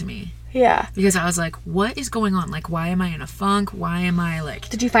frustrating to me Yeah. because I was like, what is going on? Like, why am I in a funk? Why am I like?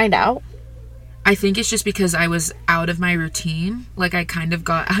 Did you find out? I think it's just because I was out of my routine. Like, I kind of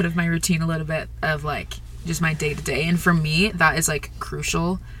got out of my routine a little bit of like just my day to day, and for me that is like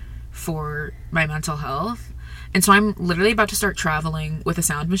crucial for my mental health. And so I'm literally about to start traveling with a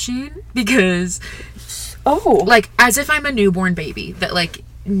sound machine because like as if I'm a newborn baby that like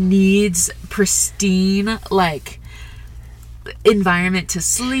needs pristine like environment to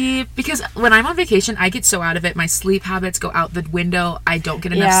sleep, because when I'm on vacation I get so out of it, my sleep habits go out the window, I don't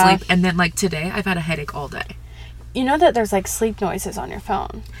get enough sleep, and then like today I've had a headache all day. You know that there's like sleep noises on your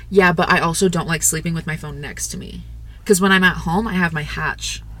phone. Yeah, but I also don't like sleeping with my phone next to me, because when I'm at home I have my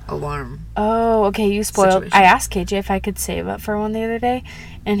Hatch alarm. Oh, okay, you spoiled. Situation. I asked KJ if I could save up for one the other day,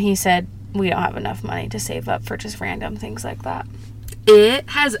 and he said we don't have enough money to save up for just random things like that. It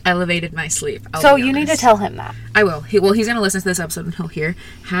has elevated my sleep. So you need to tell him that. I will. He's going to listen to this episode and he'll hear.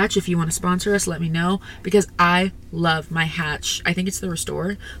 Hatch, if you want to sponsor us, let me know, because I love my Hatch. I think it's the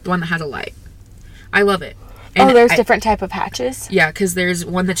Restore, the one that has a light. I love it. And there's different type of hatches? Yeah, because there's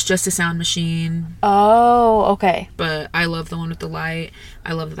one that's just a sound machine. Oh, okay. But I love the one with the light.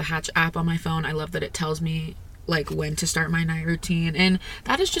 I love the Hatch app on my phone. I love that it tells me like when to start my night routine. And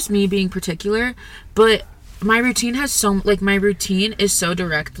that is just me being particular. But my routine is so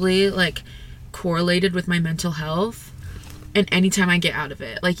directly like correlated with my mental health, and anytime I get out of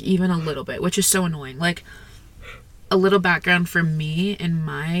it, like even a little bit, which is so annoying. Like a little background for me in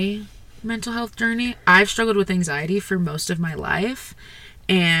my mental health journey, I've struggled with anxiety for most of my life,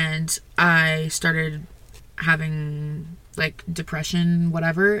 and I started having like depression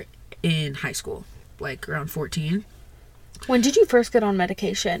whatever in high school, like around 14. When did you first get on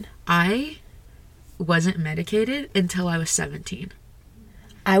medication? I wasn't medicated until I was 17.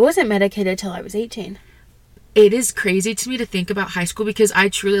 I wasn't medicated till I was 18. It is crazy to me to think about high school, because I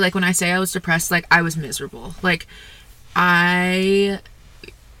truly, like when I say I was depressed, like I was miserable. Like I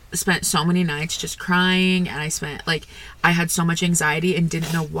spent so many nights just crying, and I had so much anxiety and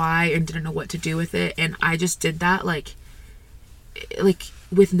didn't know why and didn't know what to do with it, and I just did that like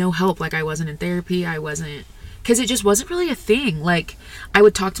with no help. Like I wasn't in therapy, because it just wasn't really a thing. Like I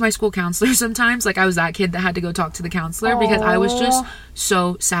would talk to my school counselor sometimes. Like I was that kid that had to go talk to the counselor because I was just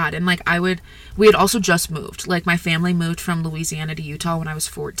so sad. And like we had also just moved. Like my family moved from Louisiana to Utah when I was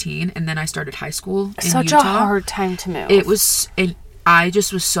 14, and then I started high school in Such Utah. a hard time to move. It was, I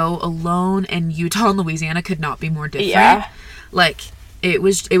just was so alone, and Utah and Louisiana could not be more different. Yeah. Like, it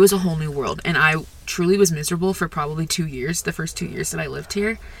was a whole new world, and I truly was miserable for probably 2 years, the first 2 years that I lived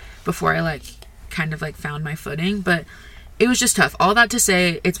here, before I, like, kind of, like, found my footing. But it was just tough. All that to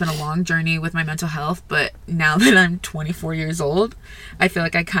say, it's been a long journey with my mental health, but now that I'm 24 years old, I feel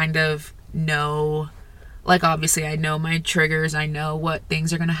like I kind of know, like, obviously I know my triggers, I know what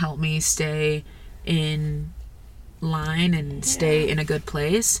things are going to help me stay in line and stay in a good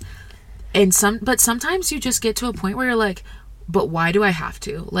place. And but sometimes you just get to a point where you're like, but why do I have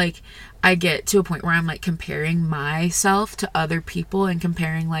to? Like, I get to a point where I'm, like, comparing myself to other people and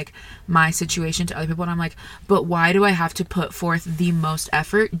comparing, like, my situation to other people. And I'm like, but why do I have to put forth the most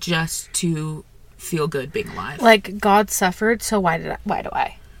effort just to feel good being alive? Like, God suffered, so why do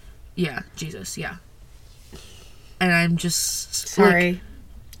I? Yeah, Jesus, yeah. And I'm just... Sorry.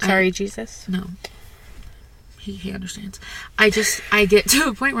 Sorry, Jesus. No. He understands. I get to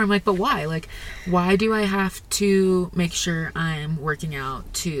a point where I'm like, but why? Like, why do I have to make sure I'm working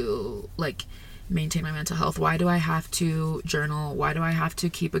out to, like, maintain my mental health? Why do I have to journal? Why do I have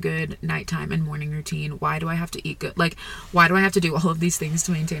to keep a good nighttime and morning routine? Why do I have to eat good? Like, why do I have to do all of these things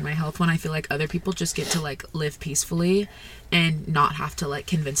to maintain my health when I feel like other people just get to, like, live peacefully and not have to, like,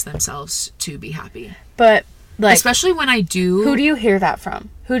 convince themselves to be happy? But, like... Especially when I do... Who do you hear that from?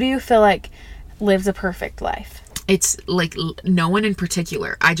 Who do you feel like lives a perfect life? It's like no one in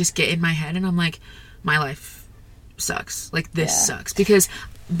particular. I just get in my head and I'm like, my life sucks. Like, this sucks. Because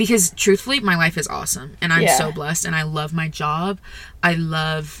truthfully, my life is awesome. And I'm so blessed. And I love my job. I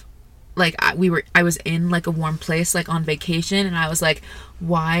love, like, I was in, like, a warm place, like, on vacation. And I was like,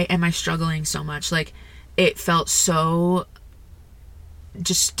 why am I struggling so much? Like, it felt so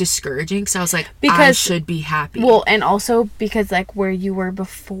just discouraging, because I was like, I should be happy. Well, and also because, like, where you were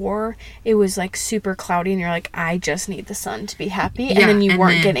before, it was, like, super cloudy, and you're like, I just need the sun to be happy, and then you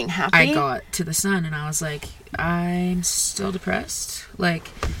weren't getting happy. I got to the sun, and I was like, I'm still depressed. Like,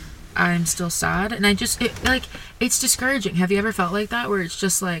 I'm still sad, and it's discouraging. Have you ever felt like that, where it's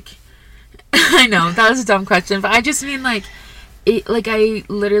just like, I know, that was a dumb question, but I just mean, like, I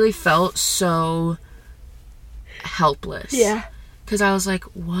literally felt so helpless. Yeah. Because I was like,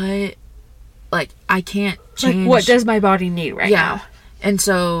 what? Like, I can't change. Like, what does my body need right now? And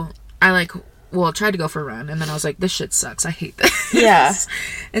so I, tried to go for a run. And then I was like, this shit sucks. I hate this. Yeah.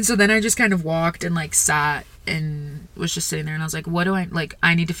 And so then I just kind of walked and, like, sat and was just sitting there. And I was like, what do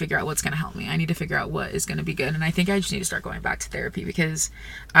I need to figure out what's going to help me. I need to figure out what is going to be good. And I think I just need to start going back to therapy, because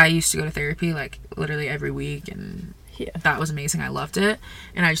I used to go to therapy, like, literally every week. And that was amazing. I loved it.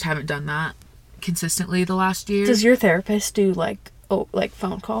 And I just haven't done that consistently the last year. Does your therapist do, like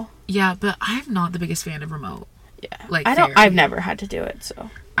phone call? Yeah, but I'm not the biggest fan of remote. Yeah. Like, I've never had to do it, so.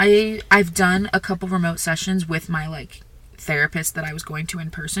 I've done a couple remote sessions with my, like, therapist that I was going to in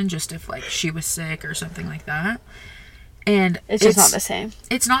person, just if, like, she was sick or something like that. And it's just not the same.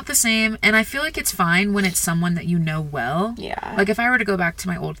 It's not the same, and I feel like it's fine when it's someone that you know well. Yeah. Like, if I were to go back to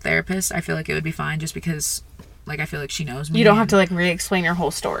my old therapist, I feel like it would be fine, just because, like, I feel like she knows me. You don't have to, like, re-explain your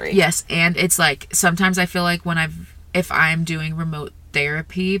whole story. Yes, and it's, like, sometimes I feel like if I'm doing remote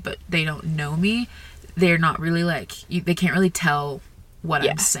therapy, but they don't know me, they're not really, like, they can't really tell what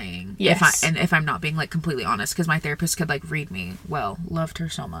I'm saying. Yes. If I'm not being, like, completely honest, because my therapist could, like, read me well. Loved her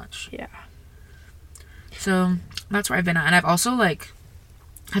so much. Yeah. So that's where I've been at. And I've also, like,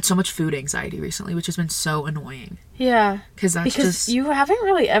 had so much food anxiety recently, which has been so annoying. Yeah. Because you haven't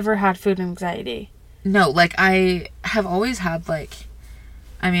really ever had food anxiety. No, like, I have always had, like,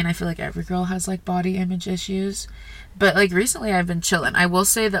 I mean, I feel like every girl has, like, body image issues. But, like, recently I've been chilling. I will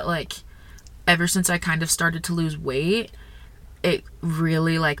say that, like, ever since I kind of started to lose weight, it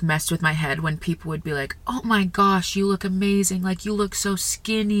really, like, messed with my head when people would be like, oh my gosh, you look amazing. Like, you look so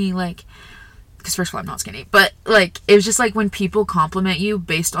skinny. Like, because first of all, I'm not skinny. But, like, it was just, like, when people compliment you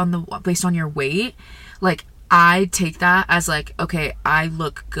based on your weight, like, I take that as, like, okay, I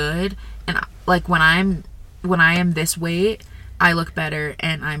look good. And, like, when I am this weight, I look better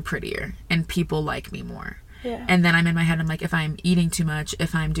and I'm prettier and people like me more. Yeah. And then I'm in my head, I'm like, if I'm eating too much,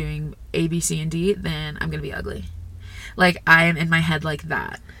 if I'm doing A, B, C, and D, then I'm going to be ugly. Like, I am in my head like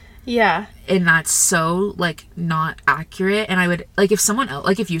that. Yeah. And that's so, like, not accurate. And I would, like, if someone else,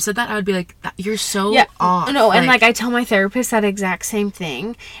 like, if you said that, I would be like, you're so off. No, and, like, I tell my therapist that exact same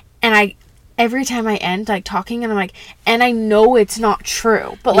thing. And every time I end, like, talking, and I'm like, and I know it's not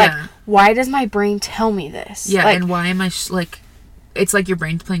true. But, like, why does my brain tell me this? Yeah, like, and why am I, like... It's like your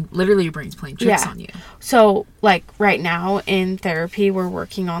brain's playing tricks on you. So, like, right now in therapy, we're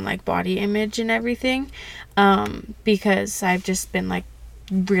working on, like, body image and everything. Because I've just been, like,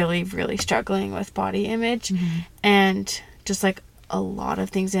 really, really struggling with body image. Mm-hmm. And just, like, a lot of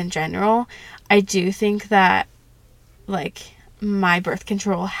things in general, I do think that, like, my birth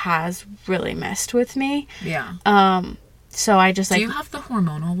control has really messed with me. Yeah. So I just, like... Do you have the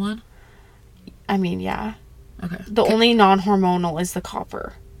hormonal one? I mean, yeah. Okay. The only non-hormonal is the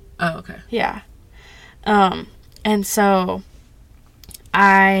copper. Oh, okay. Yeah. And so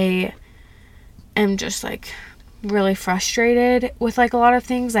I am just, like, really frustrated with, like, a lot of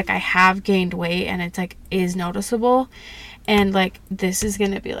things. Like, I have gained weight and it's, like, is noticeable. And, like, this is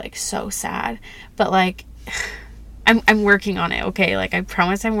gonna be, like, so sad. But, like, I'm working on it, okay? Like, I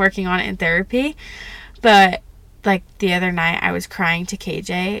promise I'm working on it in therapy. But, like, the other night I was crying to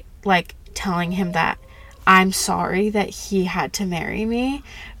KJ, like, telling him that I'm sorry that he had to marry me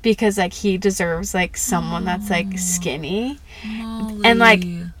because, like, he deserves, like, someone that's, like, skinny. Molly. And, like,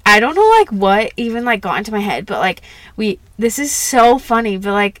 I don't know, like, what even, like, got into my head, but, like, this is so funny,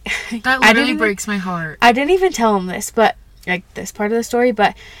 but, like... That literally breaks my heart. I didn't even tell him this, but, like, this part of the story,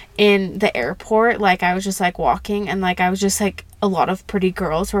 but in the airport, like, I was just, like, walking, and, like, I was just, like, a lot of pretty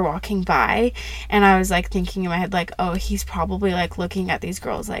girls were walking by, and I was, like, thinking in my head, like, oh, he's probably, like, looking at these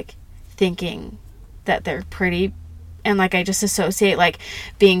girls, like, thinking that they're pretty, and, like, I just associate, like,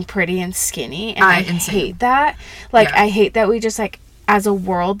 being pretty and skinny, and I hate that. Like, yeah. I hate that we just, like, as a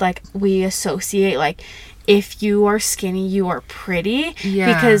world, like, we associate, like, if you are skinny, you are pretty.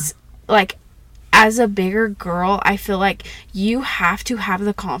 Yeah. Because, like, as a bigger girl, I feel like you have to have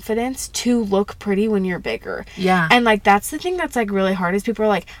the confidence to look pretty when you're bigger. Yeah. And, like, that's the thing that's, like, really hard is people are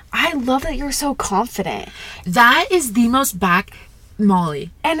like, I love that you're so confident. That is the most Molly.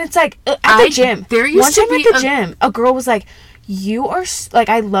 And it's like, at the gym. There used to be at the gym, a girl was like, you are, like,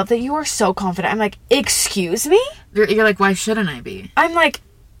 I love that you are so confident. I'm like, excuse me? You're like, why shouldn't I be? I'm like,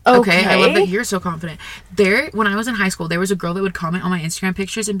 okay. I love that you're so confident. When I was in high school, there was a girl that would comment on my Instagram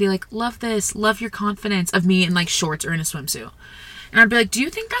pictures and be like, love this, love your confidence, of me in, like, shorts or in a swimsuit. And I'd be like, do you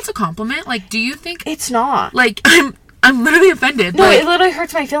think that's a compliment? Like, do you think... It's not. Like, I'm literally offended. No, like, it literally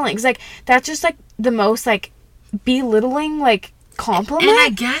hurts my feelings. Like, that's just, like, the most, like, belittling, like, compliment. And I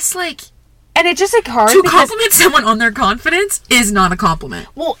guess, like... And it's just, like, hard to compliment someone on their confidence is not a compliment.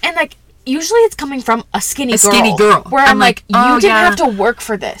 Well, and, like, usually it's coming from a skinny girl. Where I'm like, you didn't have to work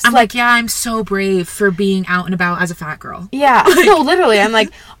for this. I'm like, yeah, I'm so brave for being out and about as a fat girl. Yeah. Like, no, literally. I'm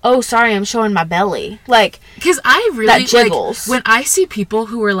like, oh, sorry, I'm showing my belly. Like, because I really, that jiggles. Like, when I see people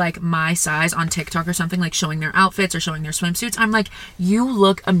who are, like, my size on TikTok or something, like, showing their outfits or showing their swimsuits, I'm like, you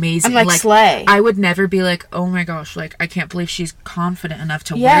look amazing. I'm like, slay. I would never be like, oh my gosh, like, I can't believe she's confident enough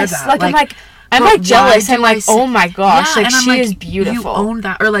to wear that. Like, I'm like jealous. I'm like, oh my gosh, like, she is beautiful. You own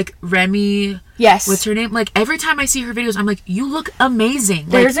that. Or, like, Remy. Yes. What's her name? Like, every time I see her videos, I'm like, you look amazing.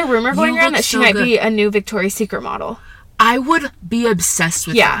 There's a rumor going around that she might be a new Victoria's Secret model. I would be obsessed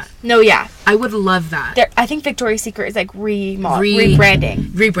with that. No, yeah. I would love that. I think Victoria's Secret is, like, rebranding.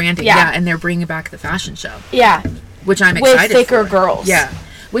 Rebranding, yeah. And they're bringing back the fashion show. Yeah. Which I'm excited for. With thicker girls. Yeah.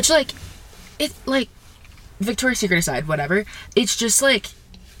 Which, like, Victoria's Secret aside, whatever, it's just, like...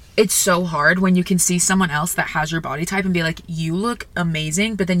 It's so hard when you can see someone else that has your body type and be like, you look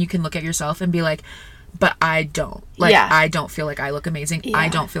amazing, but then you can look at yourself and be like, but I don't. Like, I don't feel like I look amazing. Yeah. I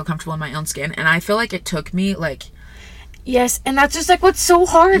don't feel comfortable in my own skin. And I feel like it took me, like... Yes, and that's just, like, what's so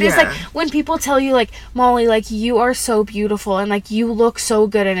hard is, like, when people tell you, like, Molly, like, you are so beautiful and, like, you look so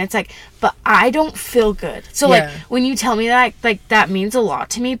good, and it's like, but I don't feel good. So, like, when you tell me that, like, that means a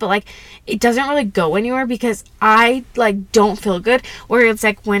lot to me, but, like, it doesn't really go anywhere because I, like, don't feel good. Where it's,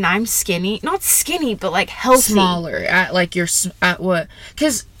 like, when I'm skinny, not skinny, but, like, healthy. Smaller, at, like, at what?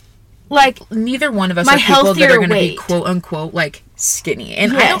 Because, like, neither one of us are people that are going to be, quote-unquote, like, skinny.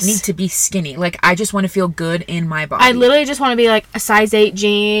 And I don't need to be skinny. Like, I just want to feel good in my body. I literally just want to be, like, a size 8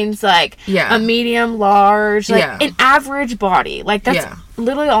 jeans, like, a medium, large, like, an average body. Like, that's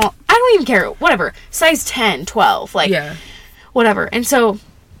literally all. I don't even care. Whatever. Size 10, 12, like, whatever. And so,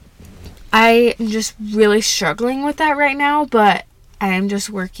 I am just really struggling with that right now, but I am just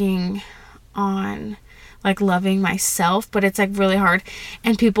working on, like, loving myself, but it's, like, really hard.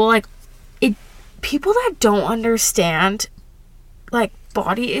 And people, like, people that don't understand, like,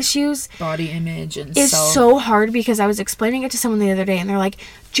 body issues, body image and is so hard, because I was explaining it to someone the other day and they're like,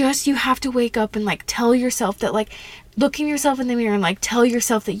 just, you have to wake up and, like, tell yourself that, like, look in yourself in the mirror and, like, tell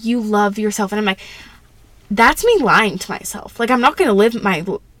yourself that you love yourself. And I'm like, that's me lying to myself. Like, I'm not going to live my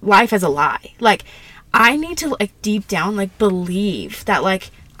life as a lie. Like, I need to, like, deep down, like, believe that, like,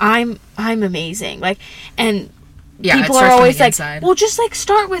 I'm amazing. Like, and people are always like, well, just, like,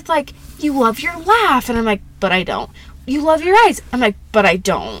 start with, like, you love your laugh. And I'm like, but I don't. You love your eyes. I'm like, but I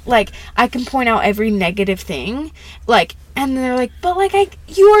don't. Like, I can point out every negative thing. Like, and they're like, but, like,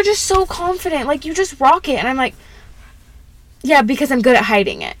 you are just so confident. Like, you just rock it. And I'm like, Yeah, because I'm good at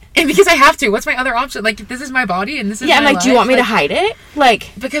hiding it. And because I have to. What's my other option? Like, this is my body and this is my I'm like, life. do you want me to hide it?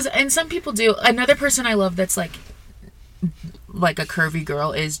 Like, because, and some people do. Another person I love that's like a curvy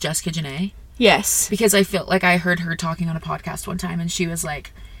girl is Jessica Janae. yes. Because I feel like I heard her talking on a podcast one time and she was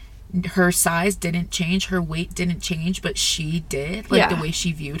like, her size didn't change, her weight didn't change, but she did. Like, the way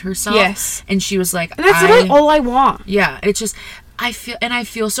she viewed herself. Yes. And she was like, And that's literally all I want. Yeah, it's just, I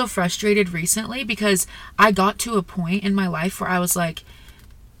feel so frustrated recently because I got to a point in my life where I was like,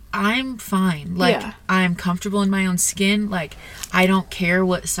 I'm fine. Like, I'm comfortable in my own skin. Like, I don't care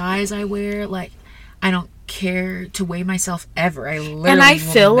what size I wear. Like, I don't care to weigh myself ever. I literally And I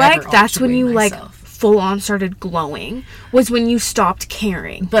feel like that's when you myself. like full on started glowing, was when you stopped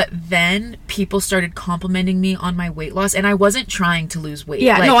caring. But then people started complimenting me on my weight loss, and I wasn't trying to lose weight.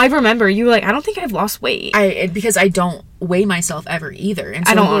 Yeah, like, no, I remember you were like, I don't think I've lost weight. Because I don't weigh myself ever either. And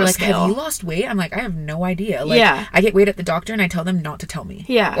so I don't people own were a like, scale. have you lost weight? I'm like, I have no idea. Like, Yeah. I get weighed at the doctor and I tell them not to tell me.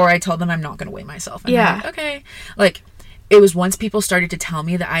 Yeah. Or I tell them I'm not going to weigh myself. And Yeah. they're like, okay. Like, it was once people started to tell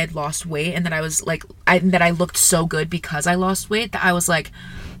me that I had lost weight and that I was like, that I looked so good because I lost weight, that I was like,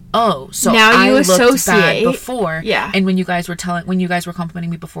 oh, so now you I looked associate bad before. Yeah. And when you guys were complimenting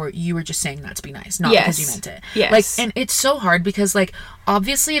me before, you were just saying that to be nice, not Yes. because you meant it. Yes. Like, and it's so hard because, like,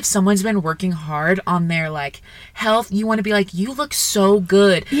 obviously if someone's been working hard on their, like, health, you want to be like, you look so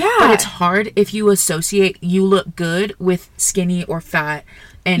good. Yeah. But it's hard if you associate you look good with skinny or fat,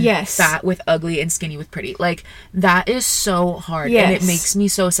 and Yes. fat with ugly and skinny with pretty. Like, that is so hard. Yes. And it makes me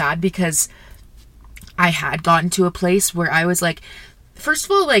so sad because I had gotten to a place where I was like, first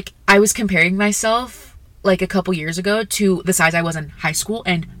of all, like, I was comparing myself, like, a couple years ago to the size I was in high school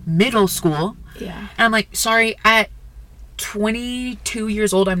and middle school. Yeah. And I'm like, sorry, at 22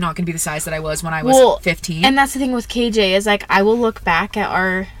 years old, I'm not going to be the size that I was when I was 15. And that's the thing with KJ is, like, I will look back at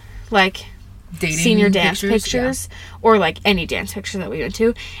our, like, Dating senior dance pictures or, like, any dance picture that we went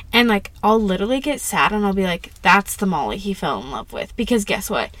to, and, like, I'll literally get sad and I'll be like, that's the Molly he fell in love with. Because guess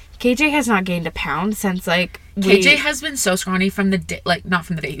what? KJ has not gained a pound since, like, KJ has been so scrawny from the day, like, not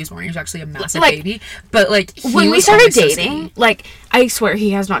from the day he was born. He was actually a massive like, baby. But, like, when we started dating, skinny. like, I swear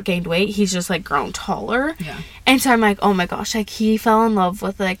he has not gained weight. He's just, like, grown taller. Yeah. And so I'm like, oh my gosh, like, he fell in love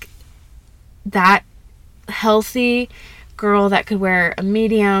with, like, that healthy girl that could wear a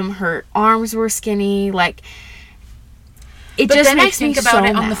medium. Her arms were skinny. Like, it but just then makes I think me about so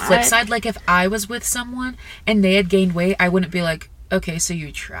it on the flip mad. side. Like, if I was with someone and they had gained weight, I wouldn't be like, okay, so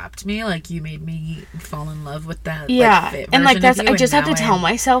you trapped me, like, you made me fall in love with that. Yeah, like, fit and like version that's of you, I just have to tell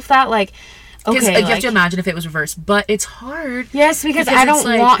myself that, like, because okay, you have like, to imagine if it was reversed, but it's hard. yes, because I it's don't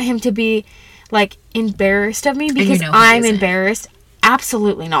like, want him to be like embarrassed of me, because know he I'm isn't. embarrassed.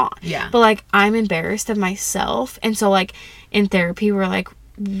 Absolutely not. Yeah. But like, I'm embarrassed of myself, and so like in therapy we're like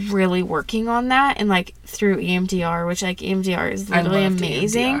really working on that, and like through EMDR, which like EMDR is literally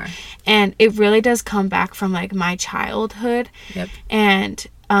amazing, EMDR. and it really does come back from like my childhood. Yep. And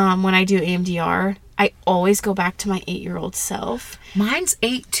when I do EMDR, I always go back to my 8-year-old self. Mine's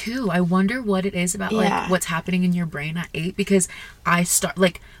 8 too. I wonder what it is about Yeah. like what's happening in your brain at 8, because I start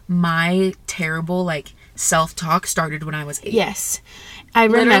like my terrible like self-talk started when I was 8. Yes. I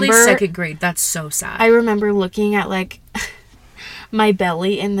Literally remember second grade. That's so sad. I remember looking at like my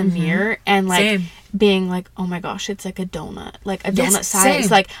belly in the mirror and like Same. being like, oh my gosh, it's like a donut, like a Yes, donut size. same.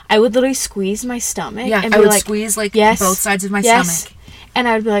 Like, I would literally squeeze my stomach. Yeah, and I be would like, squeeze like yes, both sides of my yes. stomach. And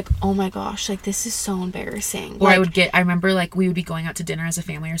I would be like, oh my gosh, like this is so embarrassing. Or like, I remember like we would be going out to dinner as a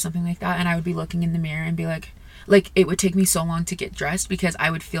family or something like that, and I would be looking in the mirror and be like it would take me so long to get dressed because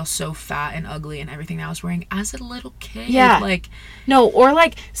I would feel so fat and ugly and everything that I was wearing as a little kid. Yeah. Like, no, or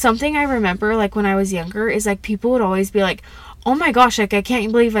like something I remember like when I was younger is like people would always be like, oh my gosh, like I can't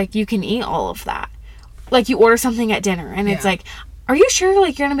believe like you can eat all of that. Like you order something at dinner and it's Yeah. like, are you sure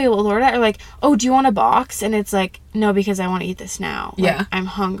like you're gonna be able to order that? Or like, oh, do you want a box? And it's like, no, because I want to eat this now. Like, Yeah. I'm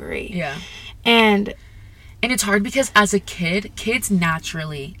hungry. yeah. And it's hard because as a kid, kids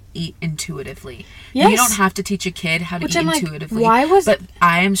naturally eat intuitively. Yes. You don't have to teach a kid how to Which eat I'm like, intuitively. why was- But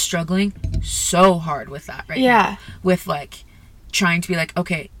I am struggling so hard with that right Yeah. now. With like trying to be like,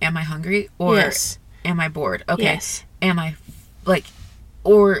 okay, am I hungry or Yes. am I bored? Okay. Yes. Am I like,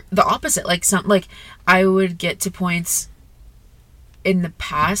 or the opposite, like I would get to points in the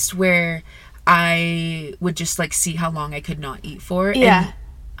past where I would just like see how long I could not eat for. Yeah. And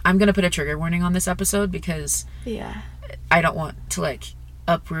I'm going to put a trigger warning on this episode because yeah. I don't want to like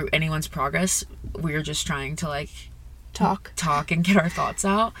uproot anyone's progress. We're just trying to like Talk. and get our thoughts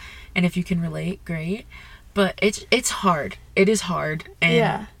out. And if you can relate, great. But it's hard. It is hard. And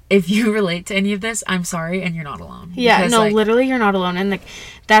Yeah. if you relate to any of this, I'm sorry, and you're not alone. Yeah, Because, no, like, literally you're not alone. And like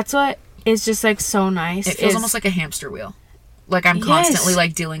that's what is just like so nice. it feels is- almost like a hamster wheel. Like, I'm constantly,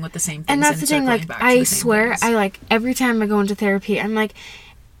 like, dealing with the same things. And that's the thing, like, I swear, things. I, like, every time I go into therapy, I'm like,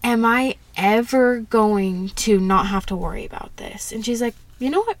 am I ever going to not have to worry about this? And she's like, you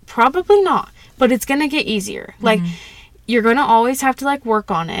know what? Probably not. But it's going to get easier. Mm-hmm. Like, you're going to always have to, like,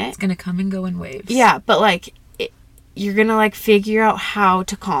 work on it. It's going to come and go in waves. Yeah, but, like, you're going to, like, figure out how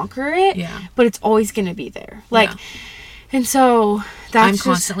to conquer it. Yeah. But it's always going to be there. Like, and so I'm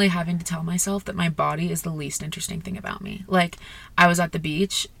constantly having to tell myself that my body is the least interesting thing about me. Like, I was at the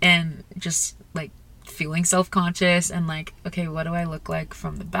beach and just, like, feeling self-conscious and, like, okay, what do I look like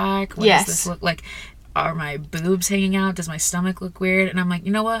from the back? What does this look like? Are my boobs hanging out? Does my stomach look weird? And I'm like,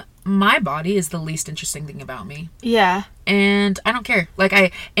 you know what? My body is the least interesting thing about me. Yeah. And I don't care. Like,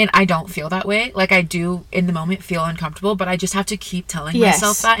 I don't feel that way. Like, I do in the moment feel uncomfortable, but I just have to keep telling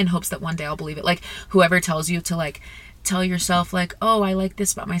myself that in hopes that one day I'll believe it. Like, whoever tells you to, like, tell yourself, like, oh, I like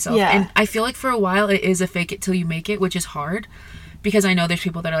this about myself. Yeah. And I feel like for a while it is a fake it till you make it, which is hard. Because I know there's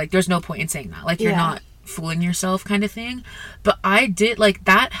people that are like, there's no point in saying that. Like, you're not fooling yourself kind of thing. But I did, like,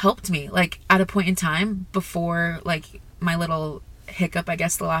 that helped me. Like, at a point in time before, like, my little hiccup, I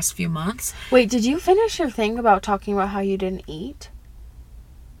guess, the last few months. Wait, did you finish your thing about talking about how you didn't eat?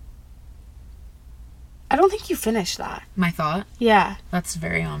 I don't think you finished that. My thought? Yeah. That's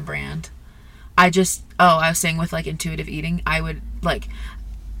very on brand. I was saying with, like, intuitive eating, I would, like,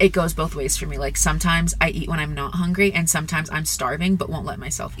 it goes both ways for me. Like, sometimes I eat when I'm not hungry, and sometimes I'm starving but won't let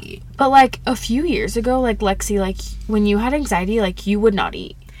myself eat. But, like, a few years ago, like, Lexi, like, when you had anxiety, like, you would not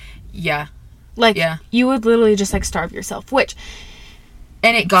eat. Yeah. Like, you would literally just, like, starve yourself, which...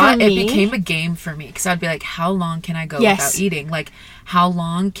 And it became a game for me, because I'd be like, how long can I go without eating? Like, how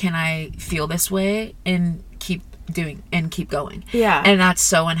long can I feel this way and keep going? Yeah. And that's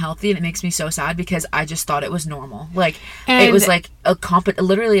so unhealthy, and it makes me so sad, because I just thought it was normal. Like, it was like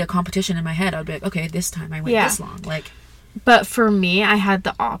literally a competition in my head. I'd be like, okay, this time I went this long. Like, but for me, I had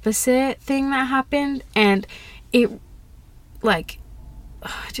the opposite thing that happened, and it, like,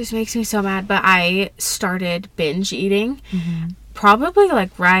 it just makes me so mad. But I started binge eating, probably,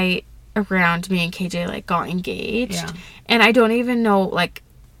 like, right around me and KJ, like, got engaged. Yeah. And I don't even know, like,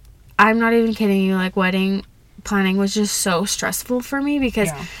 I'm not even kidding you, like, wedding planning was just so stressful for me, because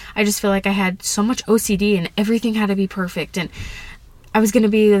I just feel like I had so much OCD and everything had to be perfect, and I was going to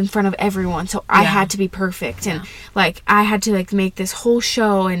be in front of everyone, so I had to be perfect, and like I had to, like, make this whole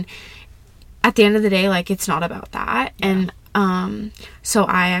show, and at the end of the day, like, it's not about that. And so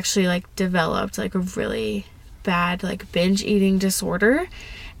I actually, like, developed, like, a really bad, like, binge eating disorder,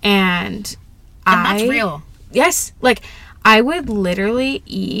 and that's real. Yes, like, I would literally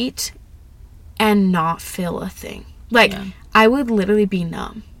eat and not feel a thing. Like, I would literally be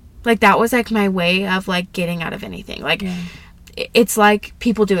numb. Like, that was, like, my way of, like, getting out of anything. Like, it's like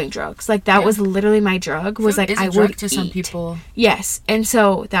people doing drugs. Like, that was literally my drug. Was Food like, I would to some people. Yes. And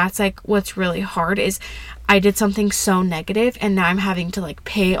so that's, like, what's really hard is I did something so negative, and now I'm having to, like,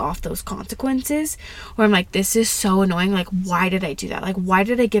 pay off those consequences, where I'm like, this is so annoying. Like, why did I do that? Like, why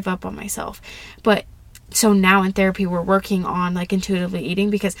did I give up on myself? But so now in therapy, we're working on, like, intuitively eating,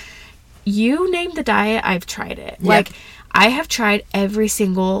 because you name the diet, I've tried it. Yep. Like, I have tried every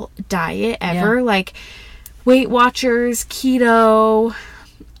single diet ever. Like, Weight Watchers, keto,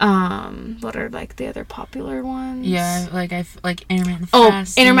 what are, like, the other popular ones? Yeah, like, like intermittent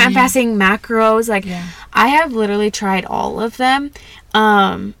fasting. Intermittent fasting, macros. Like, I have literally tried all of them.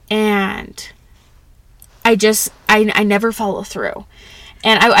 And I never follow through.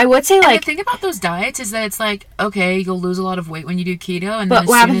 And I would say, like... And the thing about those diets is that it's like, okay, you'll lose a lot of weight when you do keto. And but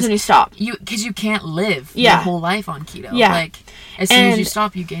what happens when you stop? Because you can't live your whole life on keto. Yeah. Like, as soon as you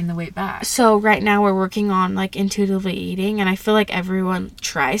stop, you gain the weight back. So right now we're working on, like, intuitively eating. And I feel like everyone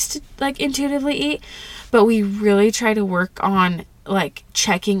tries to, like, intuitively eat. But we really try to work on, like,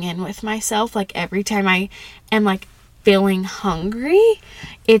 checking in with myself. Like, every time I am, like, feeling hungry,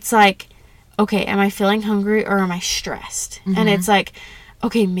 it's like, okay, am I feeling hungry or am I stressed? And it's like...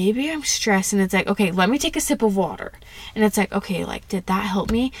 okay, maybe I'm stressed, and it's like, okay, let me take a sip of water. And it's like, okay, like, did that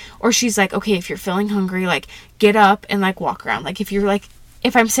help me? Or she's like, okay, if you're feeling hungry, like, get up and, like, walk around. Like, if you're, like,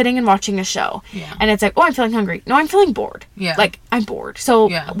 if I'm sitting and watching a show, and it's like, oh, I'm feeling hungry. No, I'm feeling bored. Yeah. Like, I'm bored. So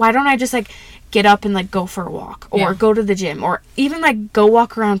why don't I just, like, get up and, like, go for a walk, or go to the gym, or even, like, go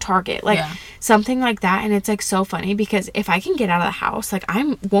walk around Target, like, something like that. And it's, like, so funny, because if I can get out of the house, like,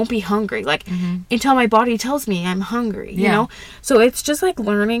 I won't be hungry, like, until my body tells me I'm hungry, you know? So it's just, like,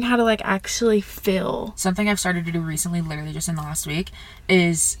 learning how to, like, actually feel. Something I've started to do recently, literally just in the last week,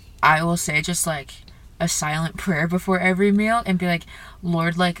 is I will say just, like, a silent prayer before every meal, and be like,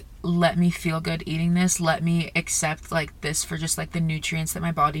 Lord, like, let me feel good eating this. Let me accept like this for just like the nutrients that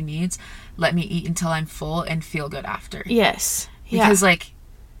my body needs. Let me eat until I'm full and feel good after. Yes. Because like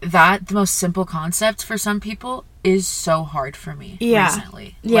that, the most simple concept for some people is so hard for me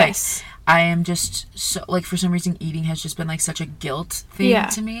recently. Yes. Like, I am just so, like, for some reason eating has just been like such a guilt thing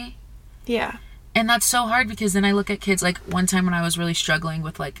to me. Yeah. And that's so hard because then I look at kids, like one time when I was really struggling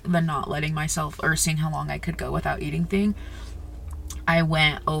with like the not letting myself or seeing how long I could go without eating thing, I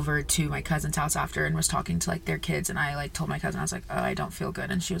went over to my cousin's house after and was talking to like their kids, and I like told my cousin, I was like, oh, I don't feel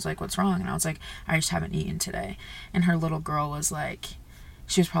good. And she was like, what's wrong? And I was like, I just haven't eaten today. And her little girl was like,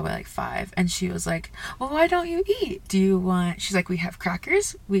 she was probably like 5, and she was like, well, why don't you eat? Do you want, she's like, we have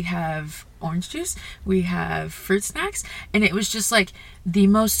crackers, we have orange juice, we have fruit snacks. And it was just like the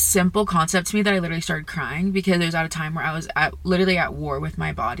most simple concept to me that I literally started crying, because it was at a time where I was literally at war with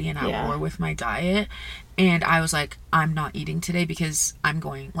my body and at war with my diet. And I was like, I'm not eating today because I'm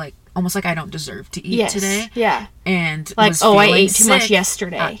going, like, almost like I don't deserve to eat today. Yeah. And like, oh, I ate too much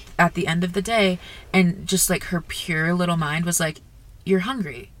yesterday. At the end of the day. And just like her pure little mind was like, you're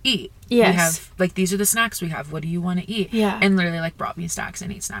hungry, eat. Yes. We have, like, these are the snacks we have. What do you want to eat? Yeah. And literally, like, brought me snacks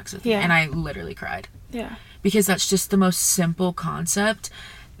and ate snacks with me. And I literally cried. Yeah. Because that's just the most simple concept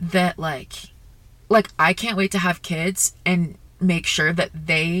that, like, I can't wait to have kids and make sure that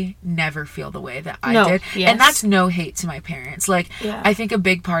they never feel the way that I did. Yes. And that's no hate to my parents. Like, I think a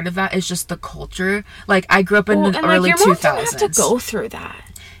big part of that is just the culture. Like, I grew up in the early 2000s. Your mom didn't have to go through that.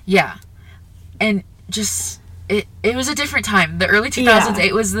 Yeah. And just... It was a different time. The early 2000s,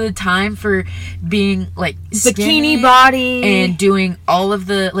 it was the time for being, like, skinny, bikini body. And doing all of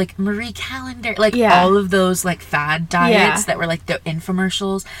the, like, Marie Calendar. Like, all of those, like, fad diets that were, like, the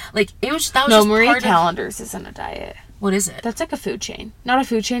infomercials. Like, it was, that was just Marie part of... Callender's isn't a diet. What is it? That's like a food chain. Not a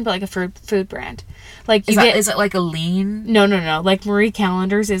food chain, but like a food brand. Like, is it like a lean? No. Like, Marie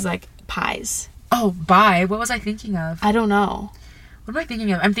Callender's is, like, pies. Oh, bye. What was I thinking of? I don't know. What am I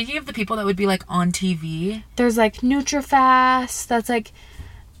thinking of? I'm thinking of the people that would be, like, on TV. There's, like, NutriFast. That's, like...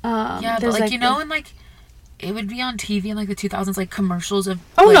 yeah, but, like, you know, and, like, it would be on TV in, like, the 2000s, like, commercials of...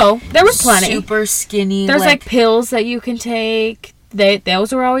 Oh, like, no. There was plenty. Super skinny, There's, like, pills that you can take.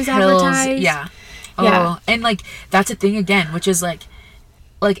 Those were always advertised. Yeah. Oh, and, like, that's a thing, again, which is, like,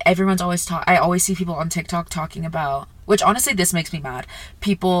 everyone's always I always see people on TikTok talking about... Which, honestly, this makes me mad.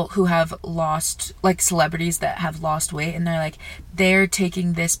 People who have lost, like, celebrities that have lost weight, and they're like, they're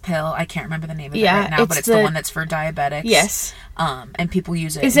taking this pill. I can't remember the name of it right now, but it's the one that's for diabetics. Yes. And people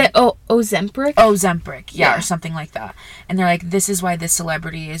use it. Is it Ozempic? Ozempic, yeah, or something like that. And they're like, this is why this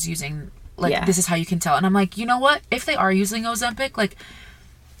celebrity is using, like, this is how you can tell. And I'm like, you know what? If they are using Ozempic, like...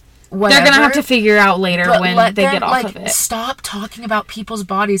 Whatever, they're gonna have to figure out later when they get off of it. Stop talking about people's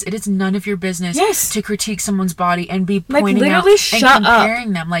bodies. It is none of your business to critique someone's body and be like, pointing out and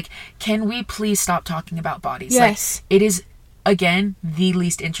comparing them. Like, can we please stop talking about bodies? Yes. Like, it is, again, the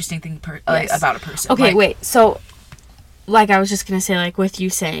least interesting thing about a person. Okay, like, wait. So, like, I was just gonna say, like, with you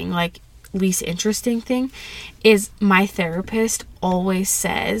saying, like, least interesting thing is my therapist always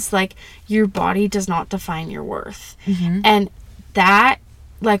says, like, your body does not define your worth. Mm-hmm. And that,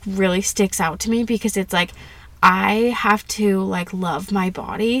 like, really sticks out to me, because it's like, I have to, like, love my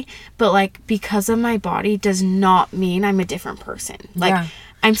body, but, like, because of my body does not mean I'm a different person. Like,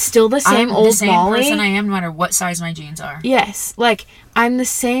 I'm still the same old Molly. I'm the same person I am no matter what size my jeans are. Yes. Like, I'm the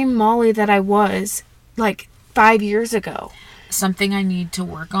same Molly that I was, like, 5 years ago. Something I need to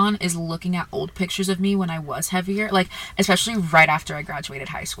work on is looking at old pictures of me when I was heavier, like, especially right after I graduated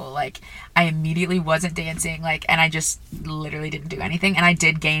high school. Like, I immediately wasn't dancing, like, and I just literally didn't do anything, and I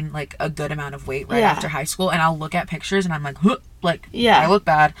did gain, like, a good amount of weight right after high school, and I'll look at pictures and I'm like, huh, like, I look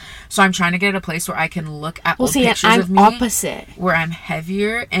bad. So I'm trying to get at a place where I can look at old pictures of me opposite, where I'm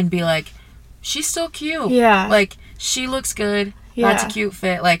heavier, and be like, she's still cute. Yeah. Like, she looks good. Yeah. That's a cute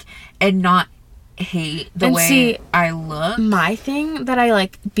fit. Like, and not hate the way I look. My thing that I,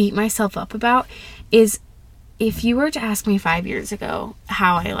 like, beat myself up about is, if you were to ask me 5 years ago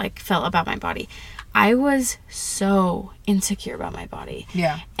how I, like, felt about my body, I was so insecure about my body.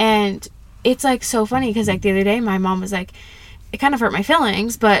 Yeah. And it's, like, so funny, because, like, the other day my mom was like, it kind of hurt my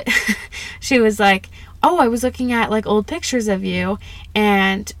feelings, but she was like, oh, I was looking at, like, old pictures of you,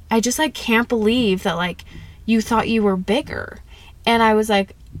 and I just, like, can't believe that, like, you thought you were bigger. And I was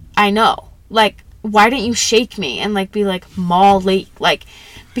like, I know. Like, why didn't you shake me and, like, be like, Molly, like,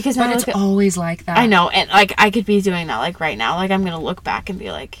 because now it's always like that. I know, and, like, I could be doing that, like, right now. Like, I'm gonna look back and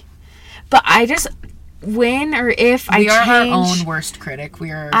be like, but I just, when or if I change, we are our own worst critic. We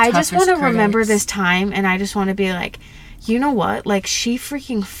are. I just want to remember this time, and I just want to be like, you know what? Like, she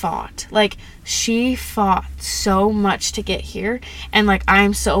freaking fought. Like, she fought so much to get here. And, like,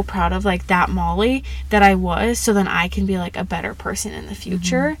 I'm so proud of, like, that Molly that I was, so then I can be, like, a better person in the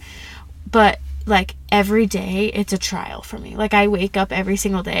future. But, like, every day, it's a trial for me. Like, I wake up every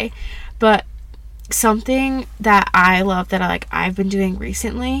single day. But something that I love that I've been doing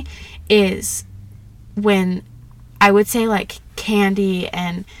recently is when I would say, like, candy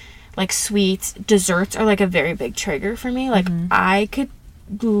and, like, sweets, desserts are, like, a very big trigger for me. Like, I could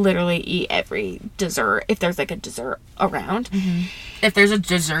literally eat every dessert if there's, like, a dessert around. If there's a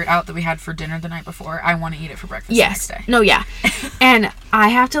dessert out that we had for dinner the night before, I want to eat it for breakfast the next day. No, yeah. And I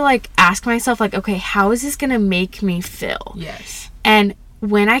have to, like, ask myself, like, okay, how is this going to make me feel? Yes. And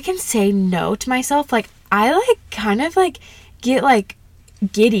when I can say no to myself, like, I, like, kind of, like, get, like,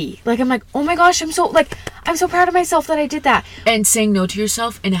 giddy. Like, I'm like, oh my gosh, I'm so proud of myself that I did that. And saying no to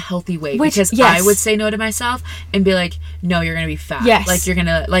yourself in a healthy way. Because I would say no to myself and be like, no, you're gonna be fat. Yes. Like, you're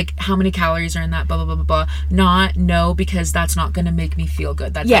gonna, like, how many calories are in that, blah, blah, blah, blah, blah. Not no, because that's not gonna make me feel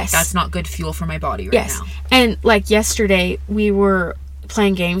good. That's, like, that's not good fuel for my body right now. And, like, yesterday, we were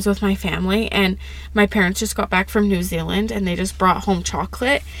playing games with my family, and my parents just got back from New Zealand, and they just brought home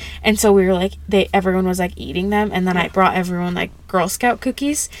chocolate, and so we were like, everyone was like eating them, and then I brought everyone like Girl Scout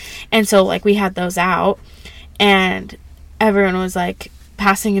cookies, and so like we had those out, and everyone was like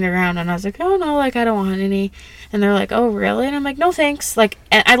passing it around, and I was like, oh no, like I don't want any, and they're like, oh really? And I'm like, no thanks. Like,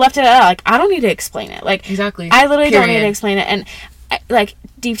 and I left it out. Like, I don't need to explain it. Like, exactly, I literally don't need to explain it. And like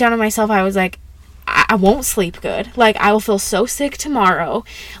deep down in myself, I was like, I won't sleep good. Like, I will feel so sick tomorrow.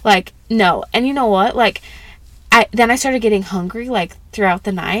 Like, no. And you know what? Like, then I started getting hungry, like, throughout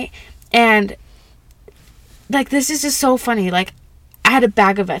the night. And, like, this is just so funny. Like, I had a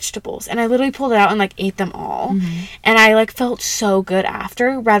bag of vegetables. And I literally pulled it out and, like, ate them all. And I, like, felt so good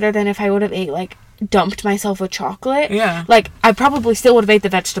after. Rather than if I would have ate, like, dumped myself with chocolate. Yeah. Like, I probably still would have ate the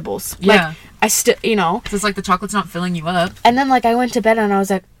vegetables. Yeah. Like, I still, you know. Because it's like the chocolate's not filling you up. And then, like, I went to bed and I was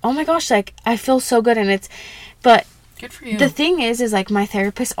like, oh my gosh, like, I feel so good. And but good for you. The thing is like, my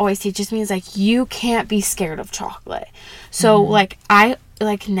therapist always teaches me is like, you can't be scared of chocolate. So, like,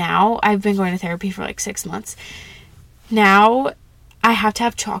 now I've been going to therapy for like 6 months. Now I have to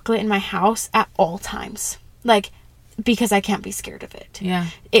have chocolate in my house at all times. Like, because I can't be scared of it. Yeah.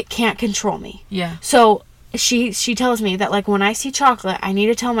 It can't control me. Yeah. So she tells me that, like, when I see chocolate, I need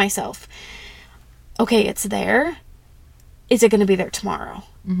to tell myself, okay, it's there. Is it going to be there tomorrow?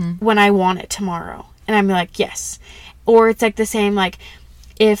 When I want it tomorrow? And I'm like, yes. Or it's like the same, like,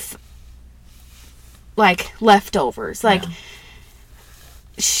 if, like, leftovers, like,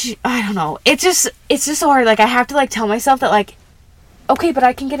 I don't know. It's just so hard. Like, I have to, like, tell myself that, like, okay, but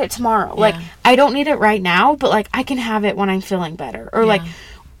I can get it tomorrow. Like, I don't need it right now, but, like, I can have it when I'm feeling better. Or, like,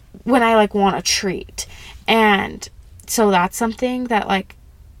 when I, like, want a treat. And so that's something that, like,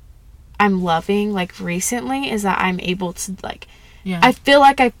 I'm loving, like, recently, is that I'm able to, like, I feel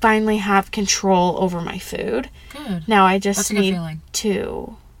like I finally have control over my food. Good. Now I just need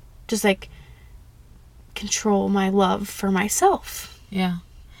to just, like, control my love for myself. Yeah.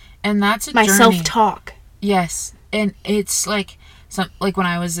 And that's a my journey. Self-talk. Yes. And it's, like, like, when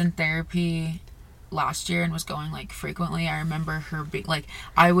I was in therapy last year and was going, like, frequently, I remember her being, like,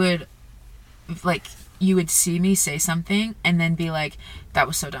 I would, like, you would see me say something and then be like, that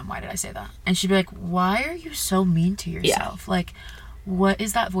was so dumb, why did I say that? And she'd be like, why are you so mean to yourself? Like, what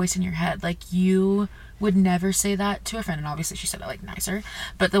is that voice in your head? Like, you would never say that to a friend. And obviously she said it, like, nicer,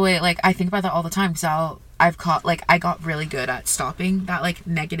 but the way, like, I think about that all the time, because I got really good at stopping that, like,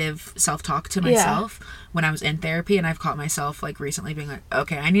 negative self-talk to myself when I was in therapy, and I've caught myself, like, recently being like,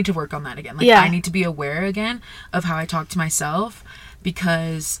 okay, I need to work on that again. Like, I need to be aware again of how I talk to myself,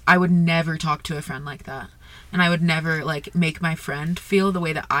 because I would never talk to a friend like that. And I would never, like, make my friend feel the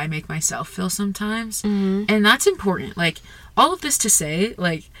way that I make myself feel sometimes. And that's important. Like, all of this to say,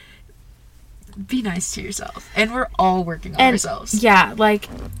 like, be nice to yourself. And we're all working on ourselves. Yeah, like,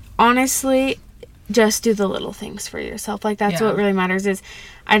 honestly, just do the little things for yourself. Like, that's what really matters. Is,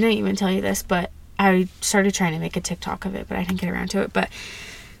 I didn't even tell you this, but I started trying to make a TikTok of it, but I didn't get around to it. But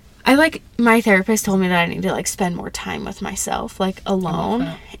I, like, my therapist told me that I need to, like, spend more time with myself, like,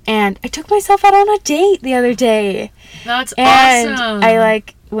 alone. And I took myself out on a date the other day. That's awesome. And I,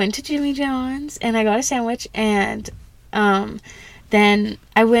 like, went to Jimmy John's and I got a sandwich, and then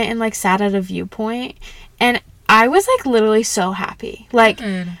I went and, like, sat at a viewpoint, and I was, like, literally so happy. Like,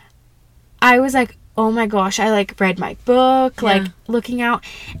 I was like, oh my gosh, I, like, read my book, like, looking out,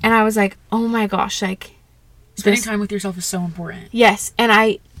 and I was like, oh my gosh, like, spending time with yourself is so important. Yes. And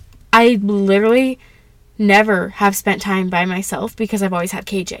I literally never have spent time by myself because I've always had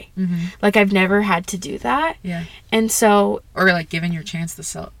KJ. Mm-hmm. Like, I've never had to do that. Yeah. And so... Or, like, giving yourself the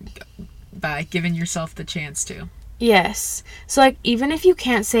chance to. Yes. So, like, even if you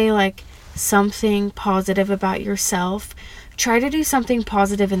can't say, like, something positive about yourself, try to do something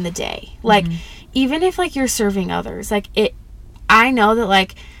positive in the day. Like, even if, like, you're serving others. Like, I know that,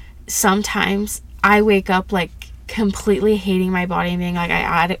 like, sometimes I wake up, like, completely hating my body and being like,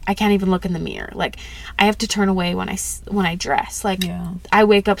 I can't even look in the mirror. Like, I have to turn away when I dress. Like, I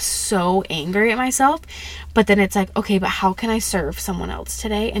wake up so angry at myself, but then it's like, okay, but how can I serve someone else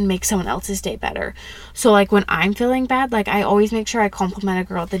today and make someone else's day better? So, like, when I'm feeling bad, like, I always make sure I compliment a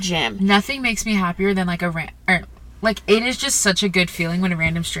girl at the gym. Nothing makes me happier than, like, like, it is just such a good feeling when a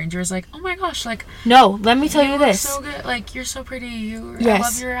random stranger is like, oh my gosh, like, no, let me tell you this. So good. Like, you're so pretty. I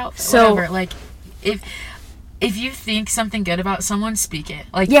love your outfit. So, whatever. Like, if you think something good about someone, speak it.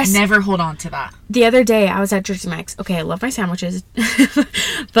 Like, never hold on to that. The other day, I was at Jersey Mike's. Okay, I love my sandwiches.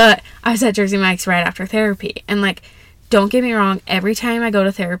 But I was at Jersey Mike's right after therapy. And, like, don't get me wrong, every time I go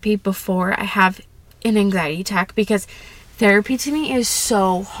to therapy before I have an anxiety attack, because therapy to me is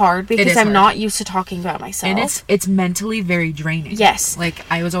so hard because I'm not used to talking about myself. And it's mentally very draining. Yes. Like,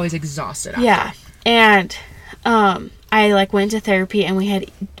 I was always exhausted after. Yeah. And I, like, went to therapy and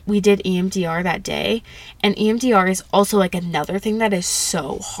we did EMDR that day. And EMDR is also, like, another thing that is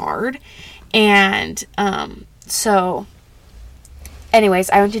so hard. And so anyways,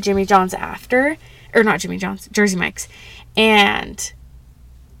 I went to Jersey Mike's. And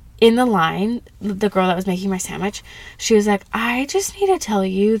in the line, the girl that was making my sandwich, she was like, I just need to tell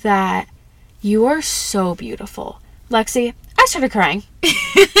you that you are so beautiful. Lexi, I started crying.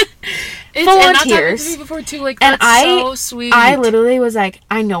 Full on tears. To me before too. Like, that's so sweet. I literally was like,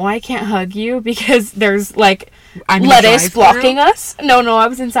 I know I can't hug you because there's, like, lettuce blocking us. No, I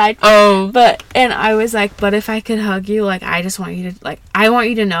was inside. Oh. And I was like, but if I could hug you, like, I just want you to, like, I want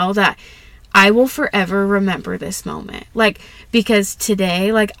you to know that I will forever remember this moment. Like, because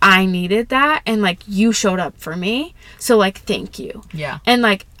today, like, I needed that and, like, you showed up for me. So, like, thank you. Yeah. And,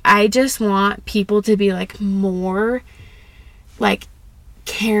 like, I just want people to be, like, more, like,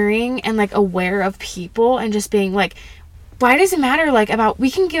 caring and, like, aware of people and just being, like, why does it matter, like,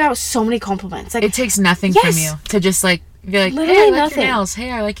 we can give out so many compliments. Like, it takes nothing from you to just, like, be like, literally hey, I like nothing. your nails.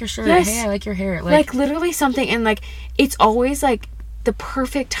 Hey, I like your shirt. Yes. Hey, I like your hair. Like, literally something. And, like, it's always, like, the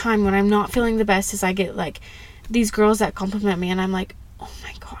perfect time when I'm not feeling the best is I get, like, these girls that compliment me and I'm like, oh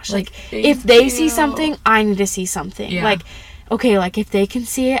my gosh, like if they see something, I need to see something. Yeah. Like, okay, like, if they can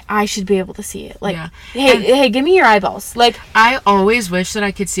see it, I should be able to see it. Like, hey, give me your eyeballs. Like, I always wish that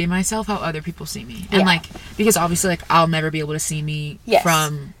I could see myself how other people see me. And, like, because obviously, like, I'll never be able to see me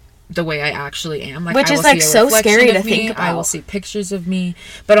from the way I actually am. Like, which is, like, so scary to think about. I will see pictures of me,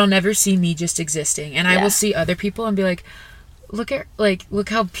 but I'll never see me just existing. And I will see other people and be like, look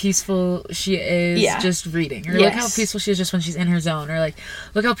how peaceful she is just reading, or look how peaceful she is just when she's in her zone, or like,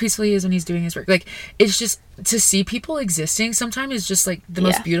 look how peaceful he is when he's doing his work. Like, it's just, to see people existing sometimes is just, like, the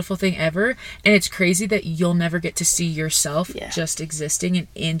most beautiful thing ever. And it's crazy that you'll never get to see yourself just existing and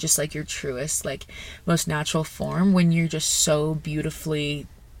in just, like, your truest, like, most natural form when you're just so beautifully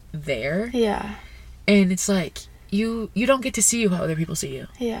there. And it's like, you don't get to see how other people see you.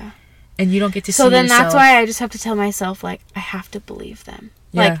 And you don't get to see yourself. So then that's why I just have to tell myself, like, I have to believe them.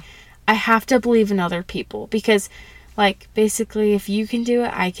 Like, I have to believe in other people. Because, like, basically, if you can do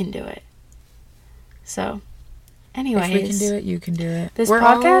it, I can do it. So, anyways. If we can do it, you can do it. This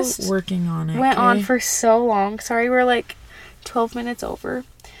podcast all working on it. Went on for so long. Sorry, we're, like, 12 minutes over.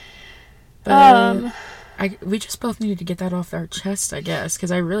 But, we just both needed to get that off our chest, I guess,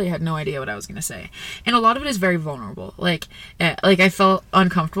 because I really had no idea what I was going to say. And a lot of it is very vulnerable. Like, I felt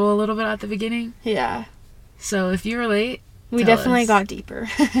uncomfortable a little bit at the beginning. Yeah. So if you relate, we definitely got deeper.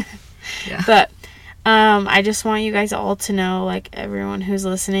 But I just want you guys all to know, like, everyone who's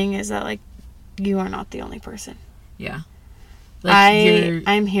listening, is that, like, you are not the only person. Yeah. Like,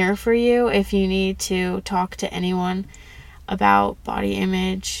 I'm here for you if you need to talk to anyone about body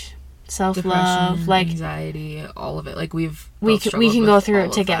image, self-love, like, anxiety, all of it. Like, we can go through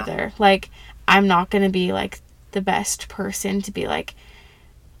it together. Like, I'm not gonna be, like, the best person to be like,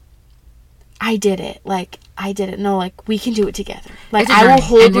 I did it. Like, I did it. No, like, we can do it together. Like, I will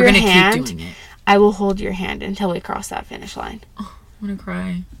hold your hand. I will hold your hand until we cross that finish line. Oh, I'm gonna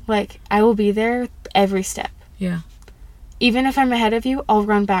cry. Like, I will be there every step. Yeah. Even if I'm ahead of you, I'll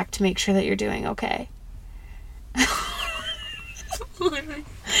run back to make sure that you're doing okay.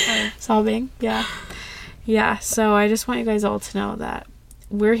 Sobbing. Yeah, so I just want you guys all to know that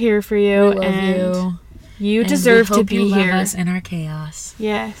we're here for you. We love you deserve to be you here. Love us in our chaos.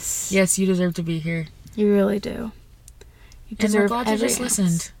 Yes, you deserve to be here. You really do. You deserve glad you just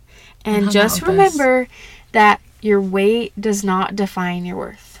listened. And just remember that your weight does not define your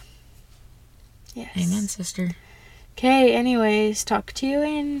worth. Yes. Amen, sister. Okay, anyways, talk to you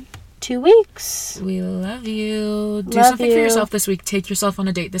in 2 weeks. We love you. Do something for yourself this week. Take yourself on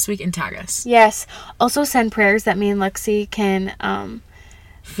a date this week and tag us. Yes. Also send prayers that me and Lexi can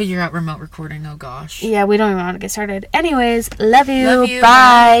figure out remote recording. Oh gosh. Yeah, we don't even want to get started. Anyways, love you. Love you.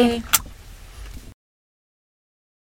 Bye. Bye.